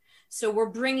floor. So we're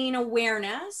bringing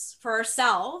awareness for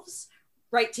ourselves,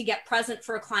 right, to get present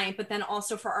for a client, but then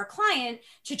also for our client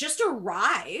to just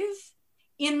arrive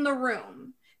in the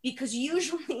room, because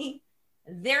usually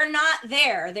they're not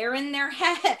there. They're in their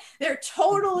head. They're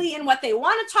totally in what they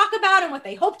want to talk about and what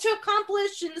they hope to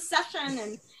accomplish in the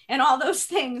session and all those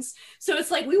things. So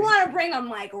it's like, we want to bring them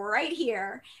like right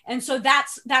here. And so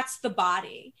that's the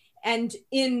body and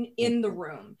in the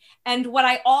room. And what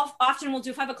I often will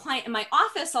do, if I have a client in my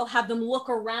office, I'll have them look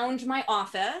around my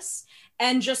office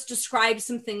and just describe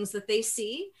some things that they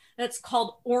see. That's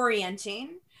called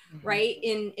orienting. Mm-hmm. Right?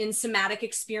 In somatic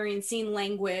experiencing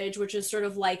language, which is sort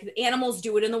of like the animals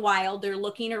do it in the wild. They're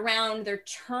looking around, they're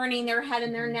turning their head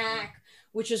and their neck,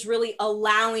 which is really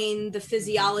allowing the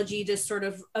physiology to sort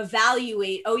of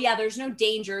evaluate, oh yeah, there's no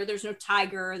danger, there's no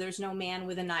tiger, there's no man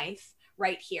with a knife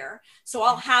right here. So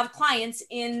I'll have clients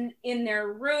in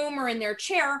their room or in their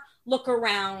chair look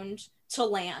around to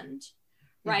land,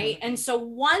 right? Mm-hmm. And so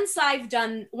once I've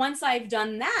done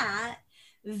that,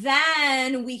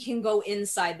 then we can go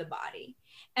inside the body.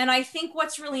 And I think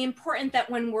what's really important that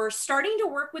when we're starting to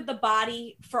work with the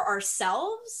body for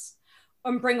ourselves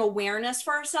and bring awareness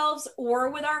for ourselves or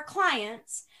with our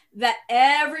clients, that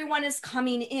everyone is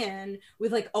coming in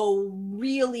with like a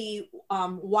really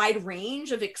wide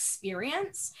range of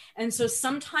experience. And so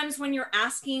sometimes when you're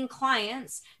asking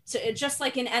clients to, just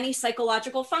like in any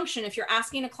psychological function, if you're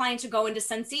asking a client to go into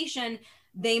sensation,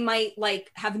 they might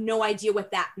like have no idea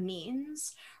what that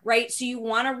means, right? So you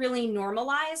want to really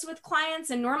normalize with clients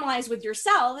and normalize with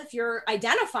yourself. If you're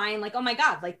identifying like, oh my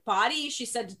God, like body, she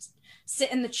said,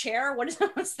 sit in the chair. What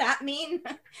does that mean?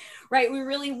 Right? We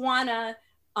really want to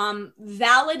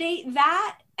validate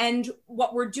that. And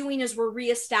what we're doing is we're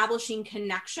reestablishing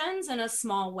connections in a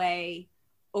small way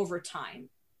over time.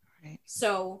 Right.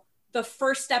 So the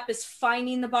first step is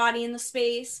finding the body in the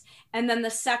space. And then the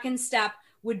second step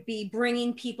would be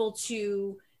bringing people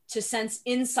to sense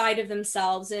inside of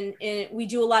themselves. And we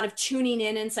do a lot of tuning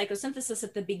in psychosynthesis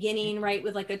at the beginning, right?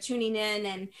 With like a tuning in.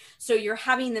 And so you're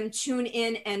having them tune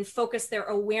in and focus their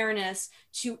awareness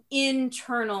to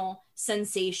internal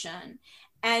sensation.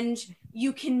 And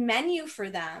you can menu for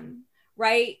them,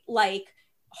 right? Like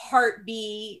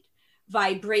heartbeat,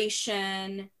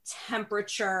 vibration,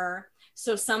 temperature.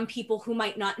 So some people who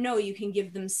might not know, you can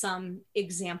give them some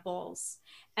examples.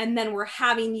 And then we're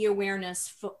having the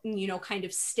awareness, kind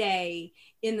of stay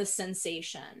in the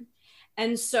sensation.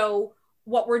 And so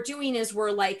what we're doing is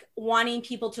we're like wanting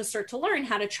people to start to learn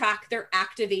how to track their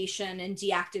activation and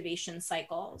deactivation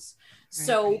cycles. Right.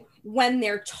 So when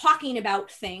they're talking about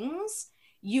things,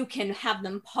 you can have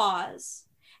them pause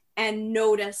and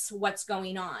notice what's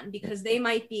going on, because they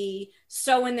might be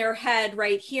so in their head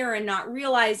right here and not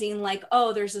realizing like,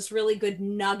 oh, there's this really good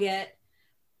nugget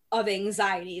of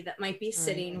anxiety that might be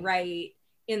sitting right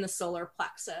in the solar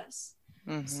plexus.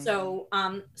 Mm-hmm. So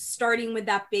starting with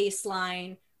that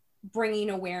baseline, bringing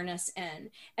awareness in.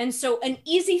 And so an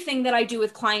easy thing that I do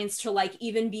with clients to like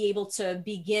even be able to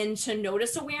begin to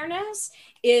notice awareness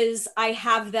is I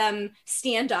have them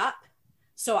stand up.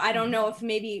 So I don't know if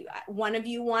maybe one of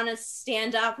you want to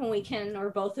stand up and we can, or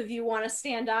both of you want to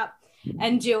stand up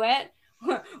and do it.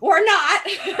 Or not.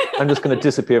 I'm just going to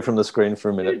disappear from the screen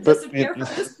for a minute. Disappear from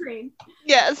the screen.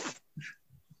 Yes.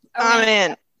 Okay. I'm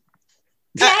in.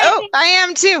 I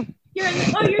am too. You're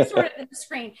sort of in the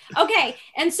screen. Okay.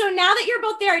 And so now that you're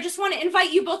both there, I just want to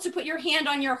invite you both to put your hand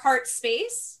on your heart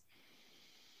space.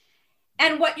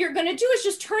 And what you're going to do is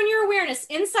just turn your awareness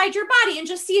inside your body and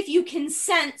just see if you can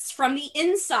sense from the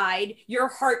inside your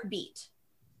heartbeat.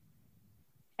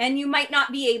 And you might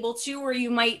not be able to, or you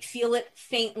might feel it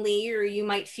faintly, or you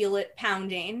might feel it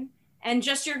pounding. And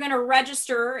just you're going to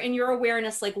register in your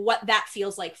awareness like what that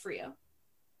feels like for you.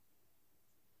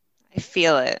 I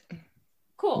feel it.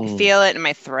 Cool. I feel it in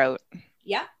my throat.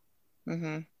 Yeah.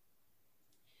 Mm-hmm.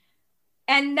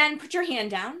 And then put your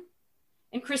hand down.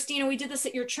 And Christina, we did this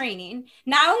at your training.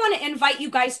 Now I want to invite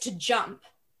you guys to jump.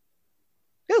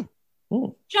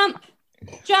 Ooh. Jump.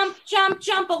 Jump, jump,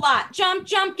 jump a lot. Jump,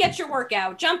 jump, get your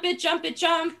workout. Jump it, jump it,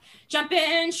 jump. Jump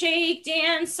in, shake,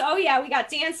 dance. Oh yeah, we got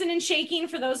dancing and shaking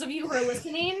for those of you who are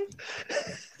listening.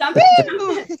 Jumping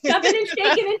and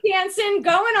shaking and dancing,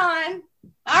 going on.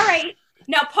 All right.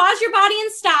 Now pause your body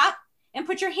and stop and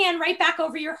put your hand right back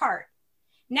over your heart.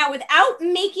 Now, without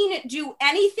making it do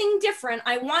anything different,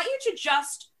 I want you to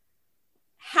just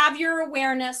have your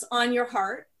awareness on your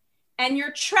heart. And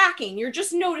you're tracking, you're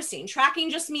just noticing.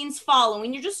 Tracking just means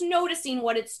following. You're just noticing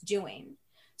what it's doing.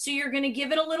 So you're going to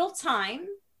give it a little time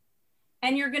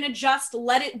and you're going to just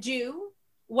let it do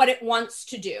what it wants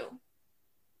to do.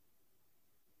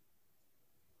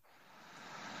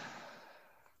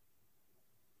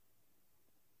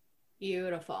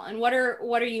 Beautiful. And what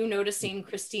are you noticing,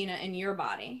 Christina, in your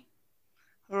body?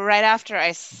 Right after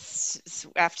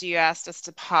you asked us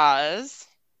to pause,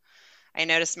 I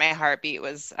noticed my heartbeat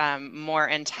was more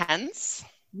intense.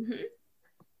 Mm-hmm.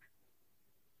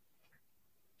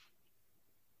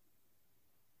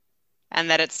 And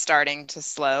that it's starting to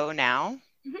slow now.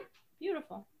 Mm-hmm.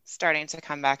 Beautiful. Starting to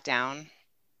come back down.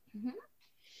 Mm-hmm.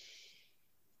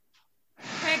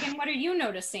 Craig, and what are you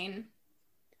noticing?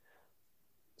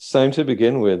 Same to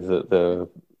begin with.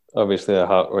 Obviously the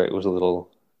heart rate was a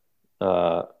little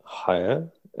higher,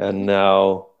 and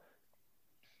now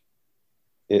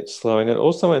it's slowing. And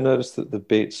also I noticed that the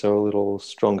beats are a little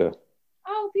stronger.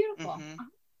 Oh, beautiful.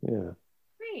 Mm-hmm. Yeah.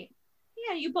 Great.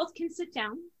 Yeah, you both can sit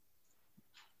down.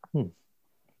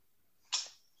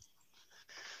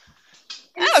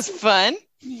 That was fun.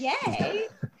 Yay.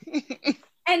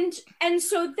 And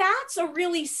so that's a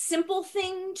really simple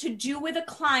thing to do with a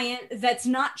client that's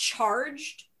not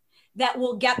charged, that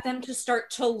will get them to start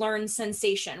to learn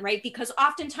sensation, right? Because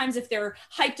oftentimes if they're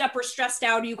hyped up or stressed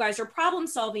out, you guys are problem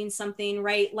solving something,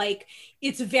 right? Like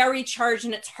it's very charged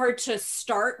and it's hard to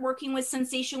start working with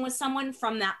sensation with someone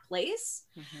from that place.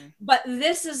 Mm-hmm. But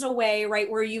this is a way, right,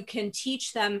 where you can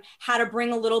teach them how to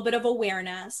bring a little bit of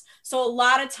awareness. So a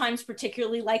lot of times,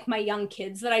 particularly like my young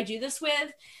kids that I do this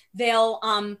with, they'll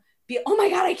be, oh my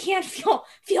God, I can't feel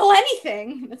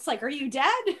anything. It's like, are you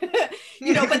dead?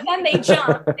 But then they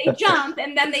jump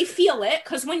and then they feel it.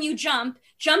 Because when you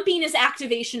jumping is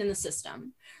activation in the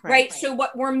system, right? So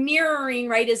what we're mirroring,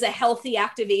 right, is a healthy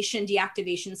activation,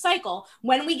 deactivation cycle.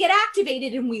 When we get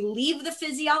activated and we leave the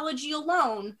physiology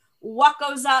alone, what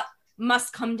goes up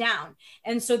must come down.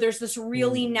 And so there's this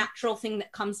really natural thing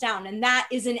that comes down. And that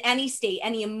is in any state,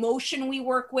 any emotion we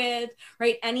work with,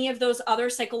 right? Any of those other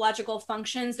psychological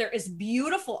functions, there is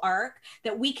beautiful arc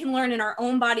that we can learn in our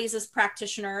own bodies as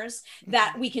practitioners,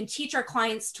 that we can teach our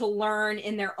clients to learn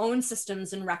in their own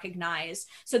systems and recognize,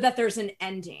 so that there's an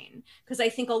ending. Because I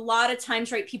think a lot of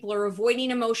times, right, people are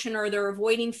avoiding emotion, or they're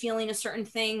avoiding feeling a certain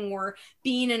thing or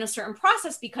being in a certain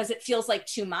process because it feels like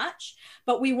too much.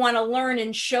 But we want to learn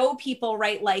and show people,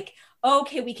 right, like,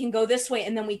 okay, we can go this way,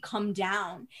 and then we come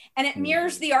down. And it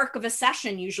mirrors the arc of a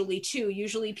session usually too.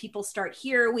 Usually people start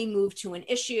here, we move to an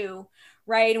issue,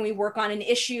 right? And we work on an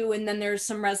issue, and then there's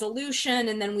some resolution,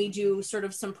 and then we do sort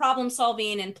of some problem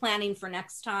solving and planning for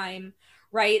next time,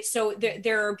 right? So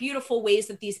there are beautiful ways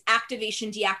that these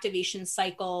activation, deactivation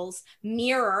cycles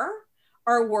mirror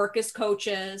our work as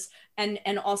coaches, and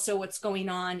also what's going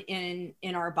on in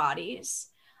our bodies.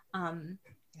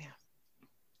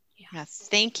 Yes,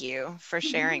 thank you for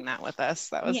sharing that with us.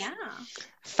 That was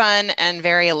fun and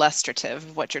very illustrative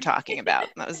of what you're talking about.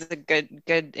 That was a good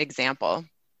example.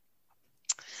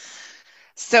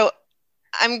 So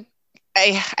I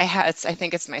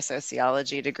think it's my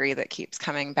sociology degree that keeps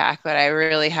coming back, but I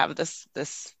really have this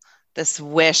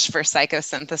wish for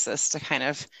psychosynthesis to kind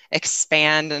of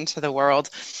expand into the world.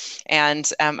 And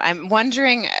I'm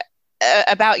wondering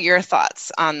about your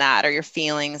thoughts on that, or your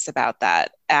feelings about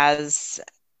that, as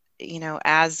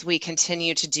we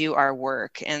continue to do our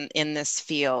work in this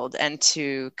field and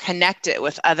to connect it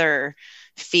with other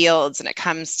fields, and it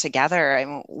comes together. I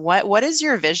mean, what is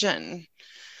your vision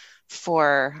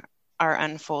for our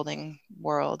unfolding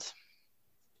world?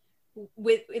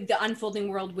 With the unfolding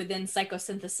world within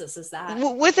psychosynthesis, is that?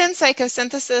 Within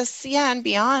psychosynthesis, yeah, and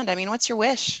beyond. I mean, what's your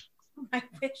wish? My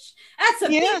wish. That's a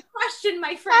big question,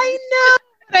 my friend. I know,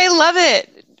 but I love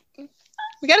it.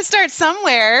 We got to start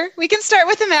somewhere. We can start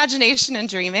with imagination and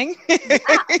dreaming. Yeah,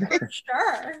 for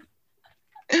sure.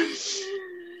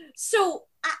 So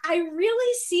I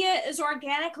really see it as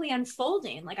organically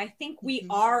unfolding. Like, I think we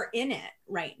are in it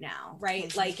right now,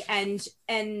 right? Like, and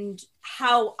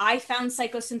how I found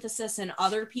psychosynthesis and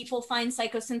other people find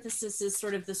psychosynthesis is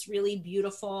sort of this really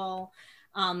beautiful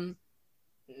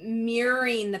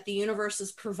mirroring that the universe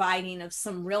is providing of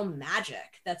some real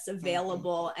magic that's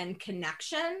available and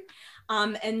connection.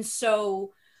 And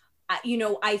so,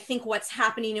 I think what's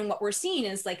happening and what we're seeing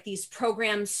is like these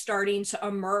programs starting to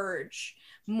emerge,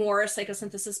 more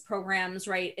psychosynthesis programs,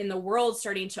 right, in the world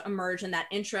starting to emerge, and that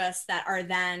interest that are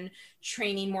then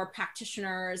training more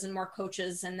practitioners and more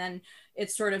coaches. And then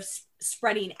it's sort of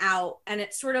spreading out. And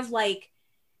it's sort of like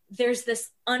there's this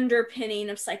underpinning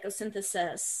of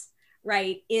psychosynthesis,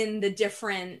 right, in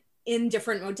different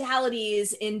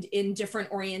modalities, in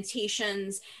different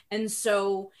orientations. And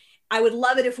so I would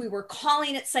love it if we were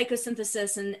calling it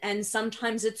psychosynthesis, and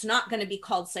sometimes it's not going to be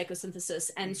called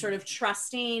psychosynthesis, and sort of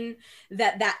trusting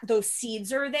that those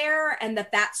seeds are there, and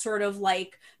that sort of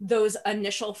like those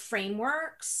initial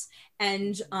frameworks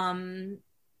and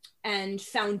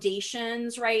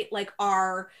foundations, right, like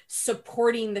are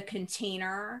supporting the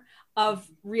container of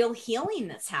real healing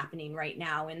that's happening right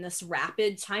now in this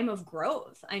rapid time of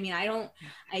growth. I mean,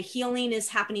 healing is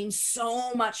happening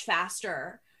so much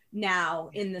faster now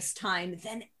in this time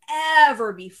than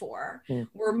ever before.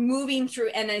 We're moving through,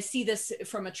 and I see this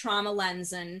from a trauma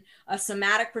lens and a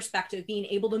somatic perspective, being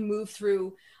able to move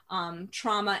through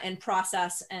trauma and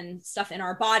process and stuff in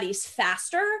our bodies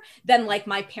faster than like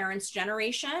my parents'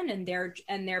 generation and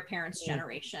their parents'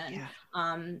 generation.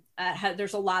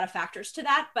 There's a lot of factors to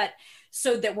that, but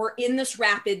so that we're in this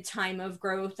rapid time of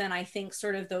growth. And I think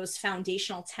sort of those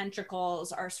foundational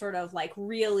tentacles are sort of like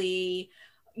really,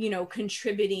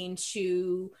 contributing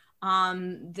to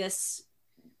this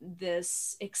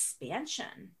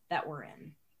expansion that we're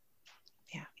in.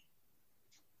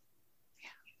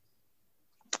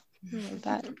 I love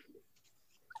that.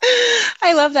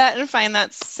 I love that and find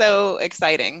that so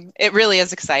exciting. It really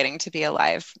is exciting to be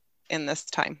alive in this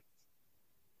time.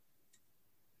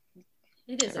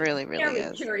 It is it really, really very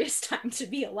is. curious time to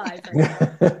be alive right now.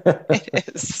 It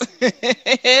is.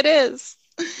 It is.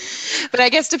 But I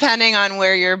guess depending on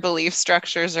where your belief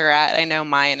structures are at, I know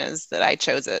mine is that I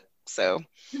chose it. So,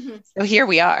 so here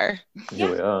we are.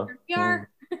 Here we are. Here we are.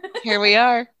 Here we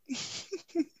are.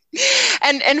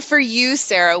 And for you,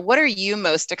 Sarah, what are you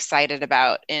most excited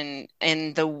about in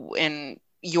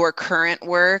your current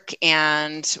work,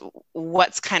 and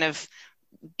what's kind of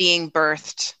being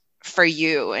birthed for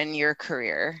you in your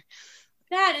career?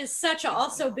 That is such a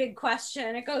also big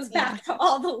question. It goes back to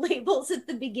all the labels at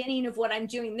the beginning of what I'm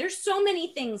doing. There's so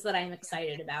many things that I'm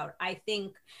excited about. I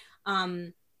think,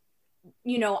 I'm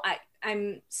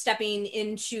stepping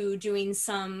into doing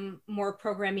some more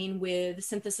programming with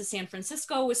Synthesis San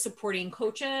Francisco, with supporting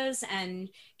coaches and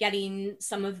getting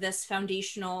some of this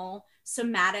foundational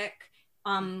somatic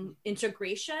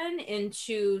integration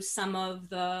into some of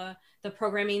the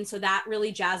programming. So that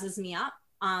really jazzes me up.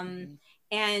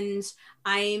 And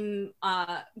I'm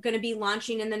going to be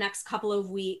launching in the next couple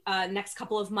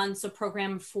of months, a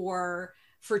program for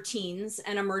teens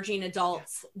and emerging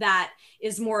adults that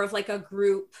is more of like a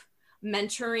group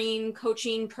mentoring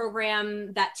coaching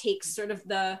program that takes sort of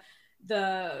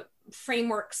the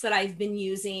frameworks that I've been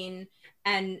using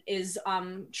and is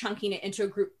chunking it into a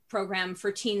group program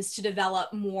for teens to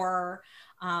develop more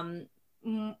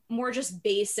just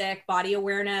basic body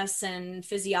awareness and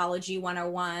physiology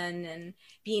 101, and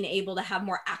being able to have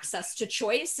more access to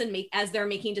choice and as they're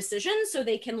making decisions, so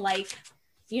they can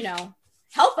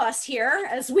help us here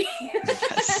as we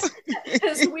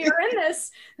as we are in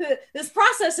this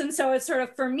process. And so it's sort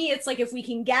of, for me, it's like if we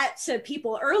can get to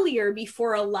people earlier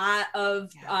before a lot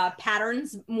of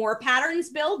more patterns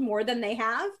build more than they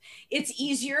have, it's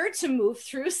easier to move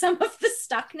through some of the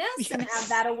stuckness and have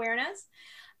that awareness.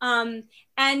 And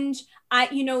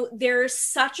there's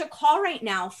such a call right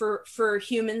now for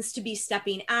humans to be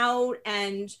stepping out.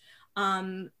 And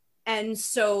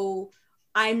so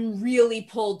I'm really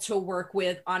pulled to work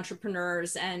with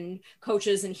entrepreneurs and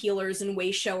coaches and healers and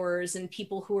way showers and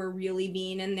people who are really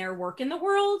being in their work in the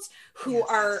world, who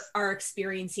are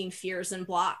experiencing fears and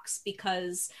blocks,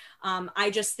 because I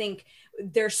just think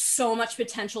there's so much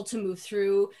potential to move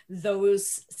through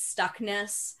those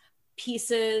stuckness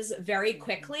pieces very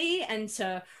quickly and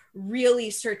to really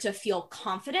start to feel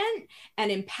confident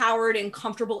and empowered and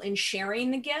comfortable in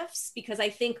sharing the gifts. Because I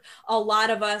think a lot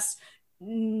of us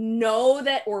know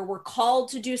that, or we're called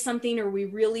to do something, or we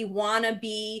really want to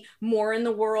be more in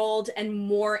the world and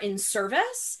more in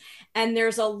service. And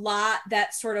there's a lot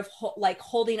that's sort of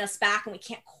holding us back, and we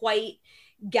can't quite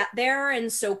get there.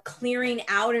 And so clearing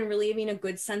out and really having a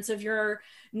good sense of your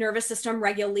nervous system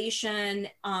regulation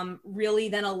really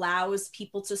then allows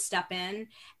people to step in.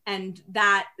 And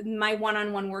that my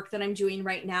one-on-one work that I'm doing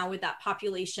right now with that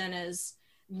population is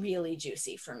really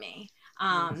juicy for me.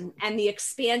 And the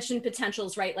expansion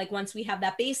potentials, right? Like once we have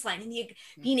that baseline and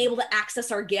being able to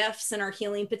access our gifts and our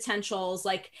healing potentials,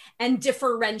 and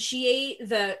differentiate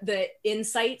the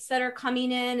insights that are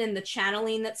coming in and the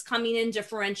channeling that's coming in,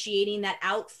 differentiating that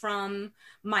out from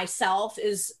myself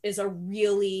is a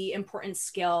really important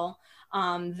skill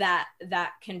that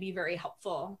can be very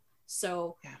helpful.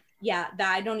 So that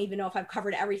I don't even know if I've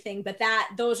covered everything, but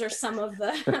those are some of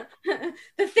the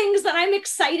the things that I'm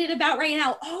excited about right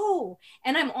now. Oh,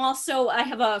 and I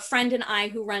have a friend and I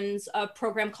who runs a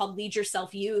program called Lead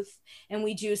Yourself Youth, and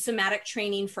we do somatic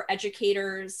training for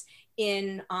educators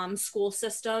in school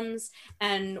systems.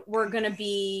 And we're going to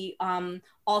be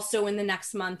also in the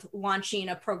next month launching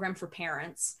a program for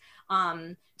parents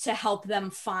to help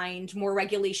them find more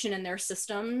regulation in their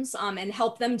systems and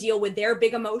help them deal with their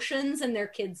big emotions and their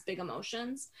kids' big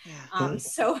emotions.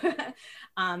 So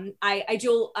I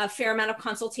do a fair amount of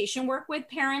consultation work with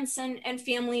parents and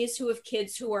families who have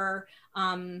kids who are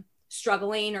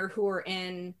struggling or who are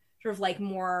in sort of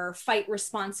more fight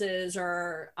responses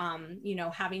or,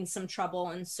 having some trouble.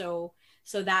 And so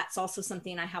that's also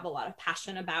something I have a lot of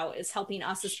passion about, is helping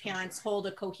us as parents hold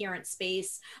a coherent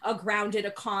space, a grounded,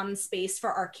 a calm space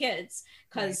for our kids,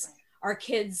 because our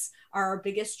kids are our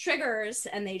biggest triggers,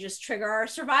 and they just trigger our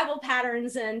survival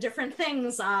patterns and different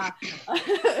things.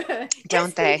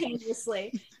 Don't they?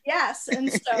 Yes.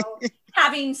 And so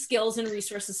having skills and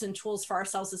resources and tools for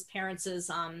ourselves as parents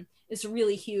is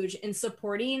really huge in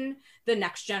supporting the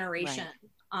next generation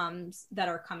that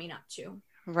are coming up too.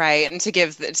 Right. And to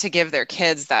give their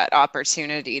kids that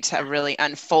opportunity to really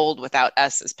unfold without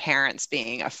us as parents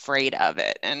being afraid of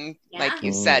it. And like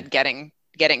you said, getting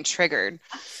triggered.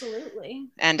 Absolutely.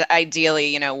 And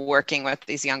ideally, working with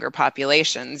these younger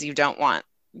populations, you don't want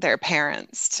their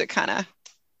parents to kind of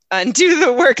undo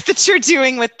the work that you're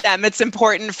doing with them. It's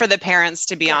important for the parents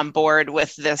to be on board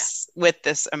with this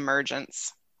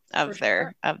emergence of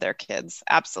their kids.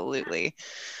 Absolutely.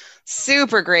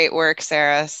 Super great work,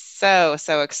 Sarah. So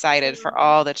excited for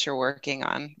all that you're working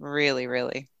on. Really,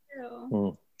 really.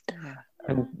 Mm. Yeah.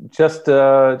 And just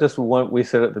what we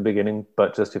said at the beginning,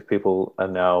 but just if people are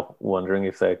now wondering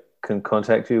if they can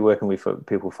contact you, where can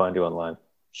people find you online?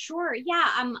 Sure.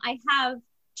 Yeah. I have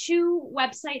 2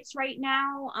 websites right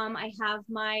now. I have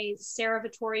my Sarah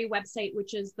Vittori website,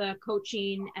 which is the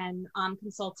coaching and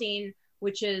consulting,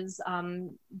 which is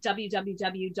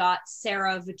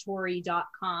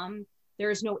www.sarahvittori.com.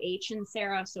 There's no H in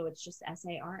Sarah, so it's just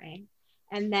SARA.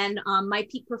 And then my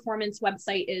Peak Performance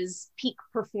website is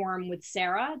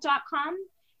peakperformwithsarah.com.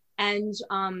 And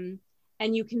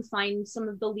you can find some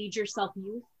of the Lead Yourself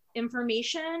Youth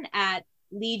information at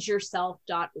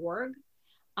leadyourself.org.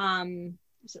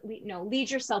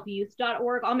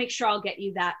 leadyourselfyouth.org. I'll make sure I'll get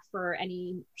you that for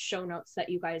any show notes that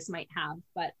you guys might have.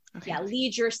 But okay. Yeah,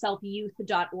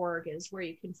 leadyourselfyouth.org is where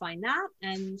you can find that.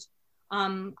 And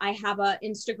I have an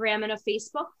Instagram and a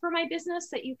Facebook for my business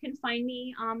that you can find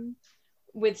me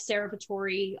with Sarah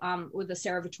Vittori, with the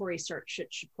Sarah Vittori search.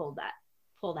 It should pull that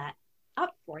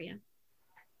up for you.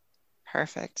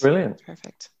 Perfect. Brilliant.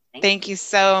 Perfect. Thank you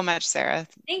so much, Sarah.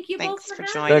 Thank you both for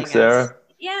joining us. Thanks, Sarah.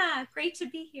 Yeah, great to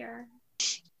be here.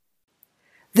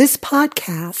 This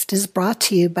podcast is brought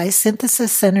to you by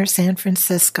Synthesis Center San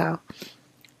Francisco.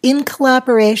 In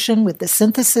collaboration with the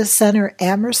Synthesis Center,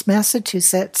 Amherst,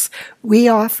 Massachusetts, we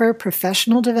offer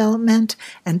professional development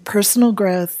and personal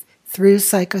growth through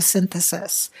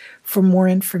psychosynthesis. For more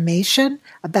information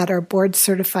about our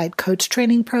board-certified coach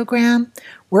training program,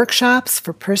 workshops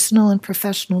for personal and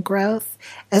professional growth,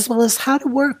 as well as how to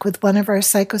work with one of our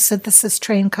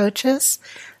psychosynthesis-trained coaches,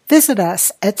 visit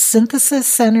us at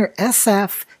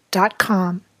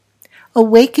synthesiscentersf.com.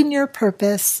 Awaken your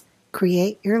purpose,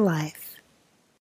 create your life.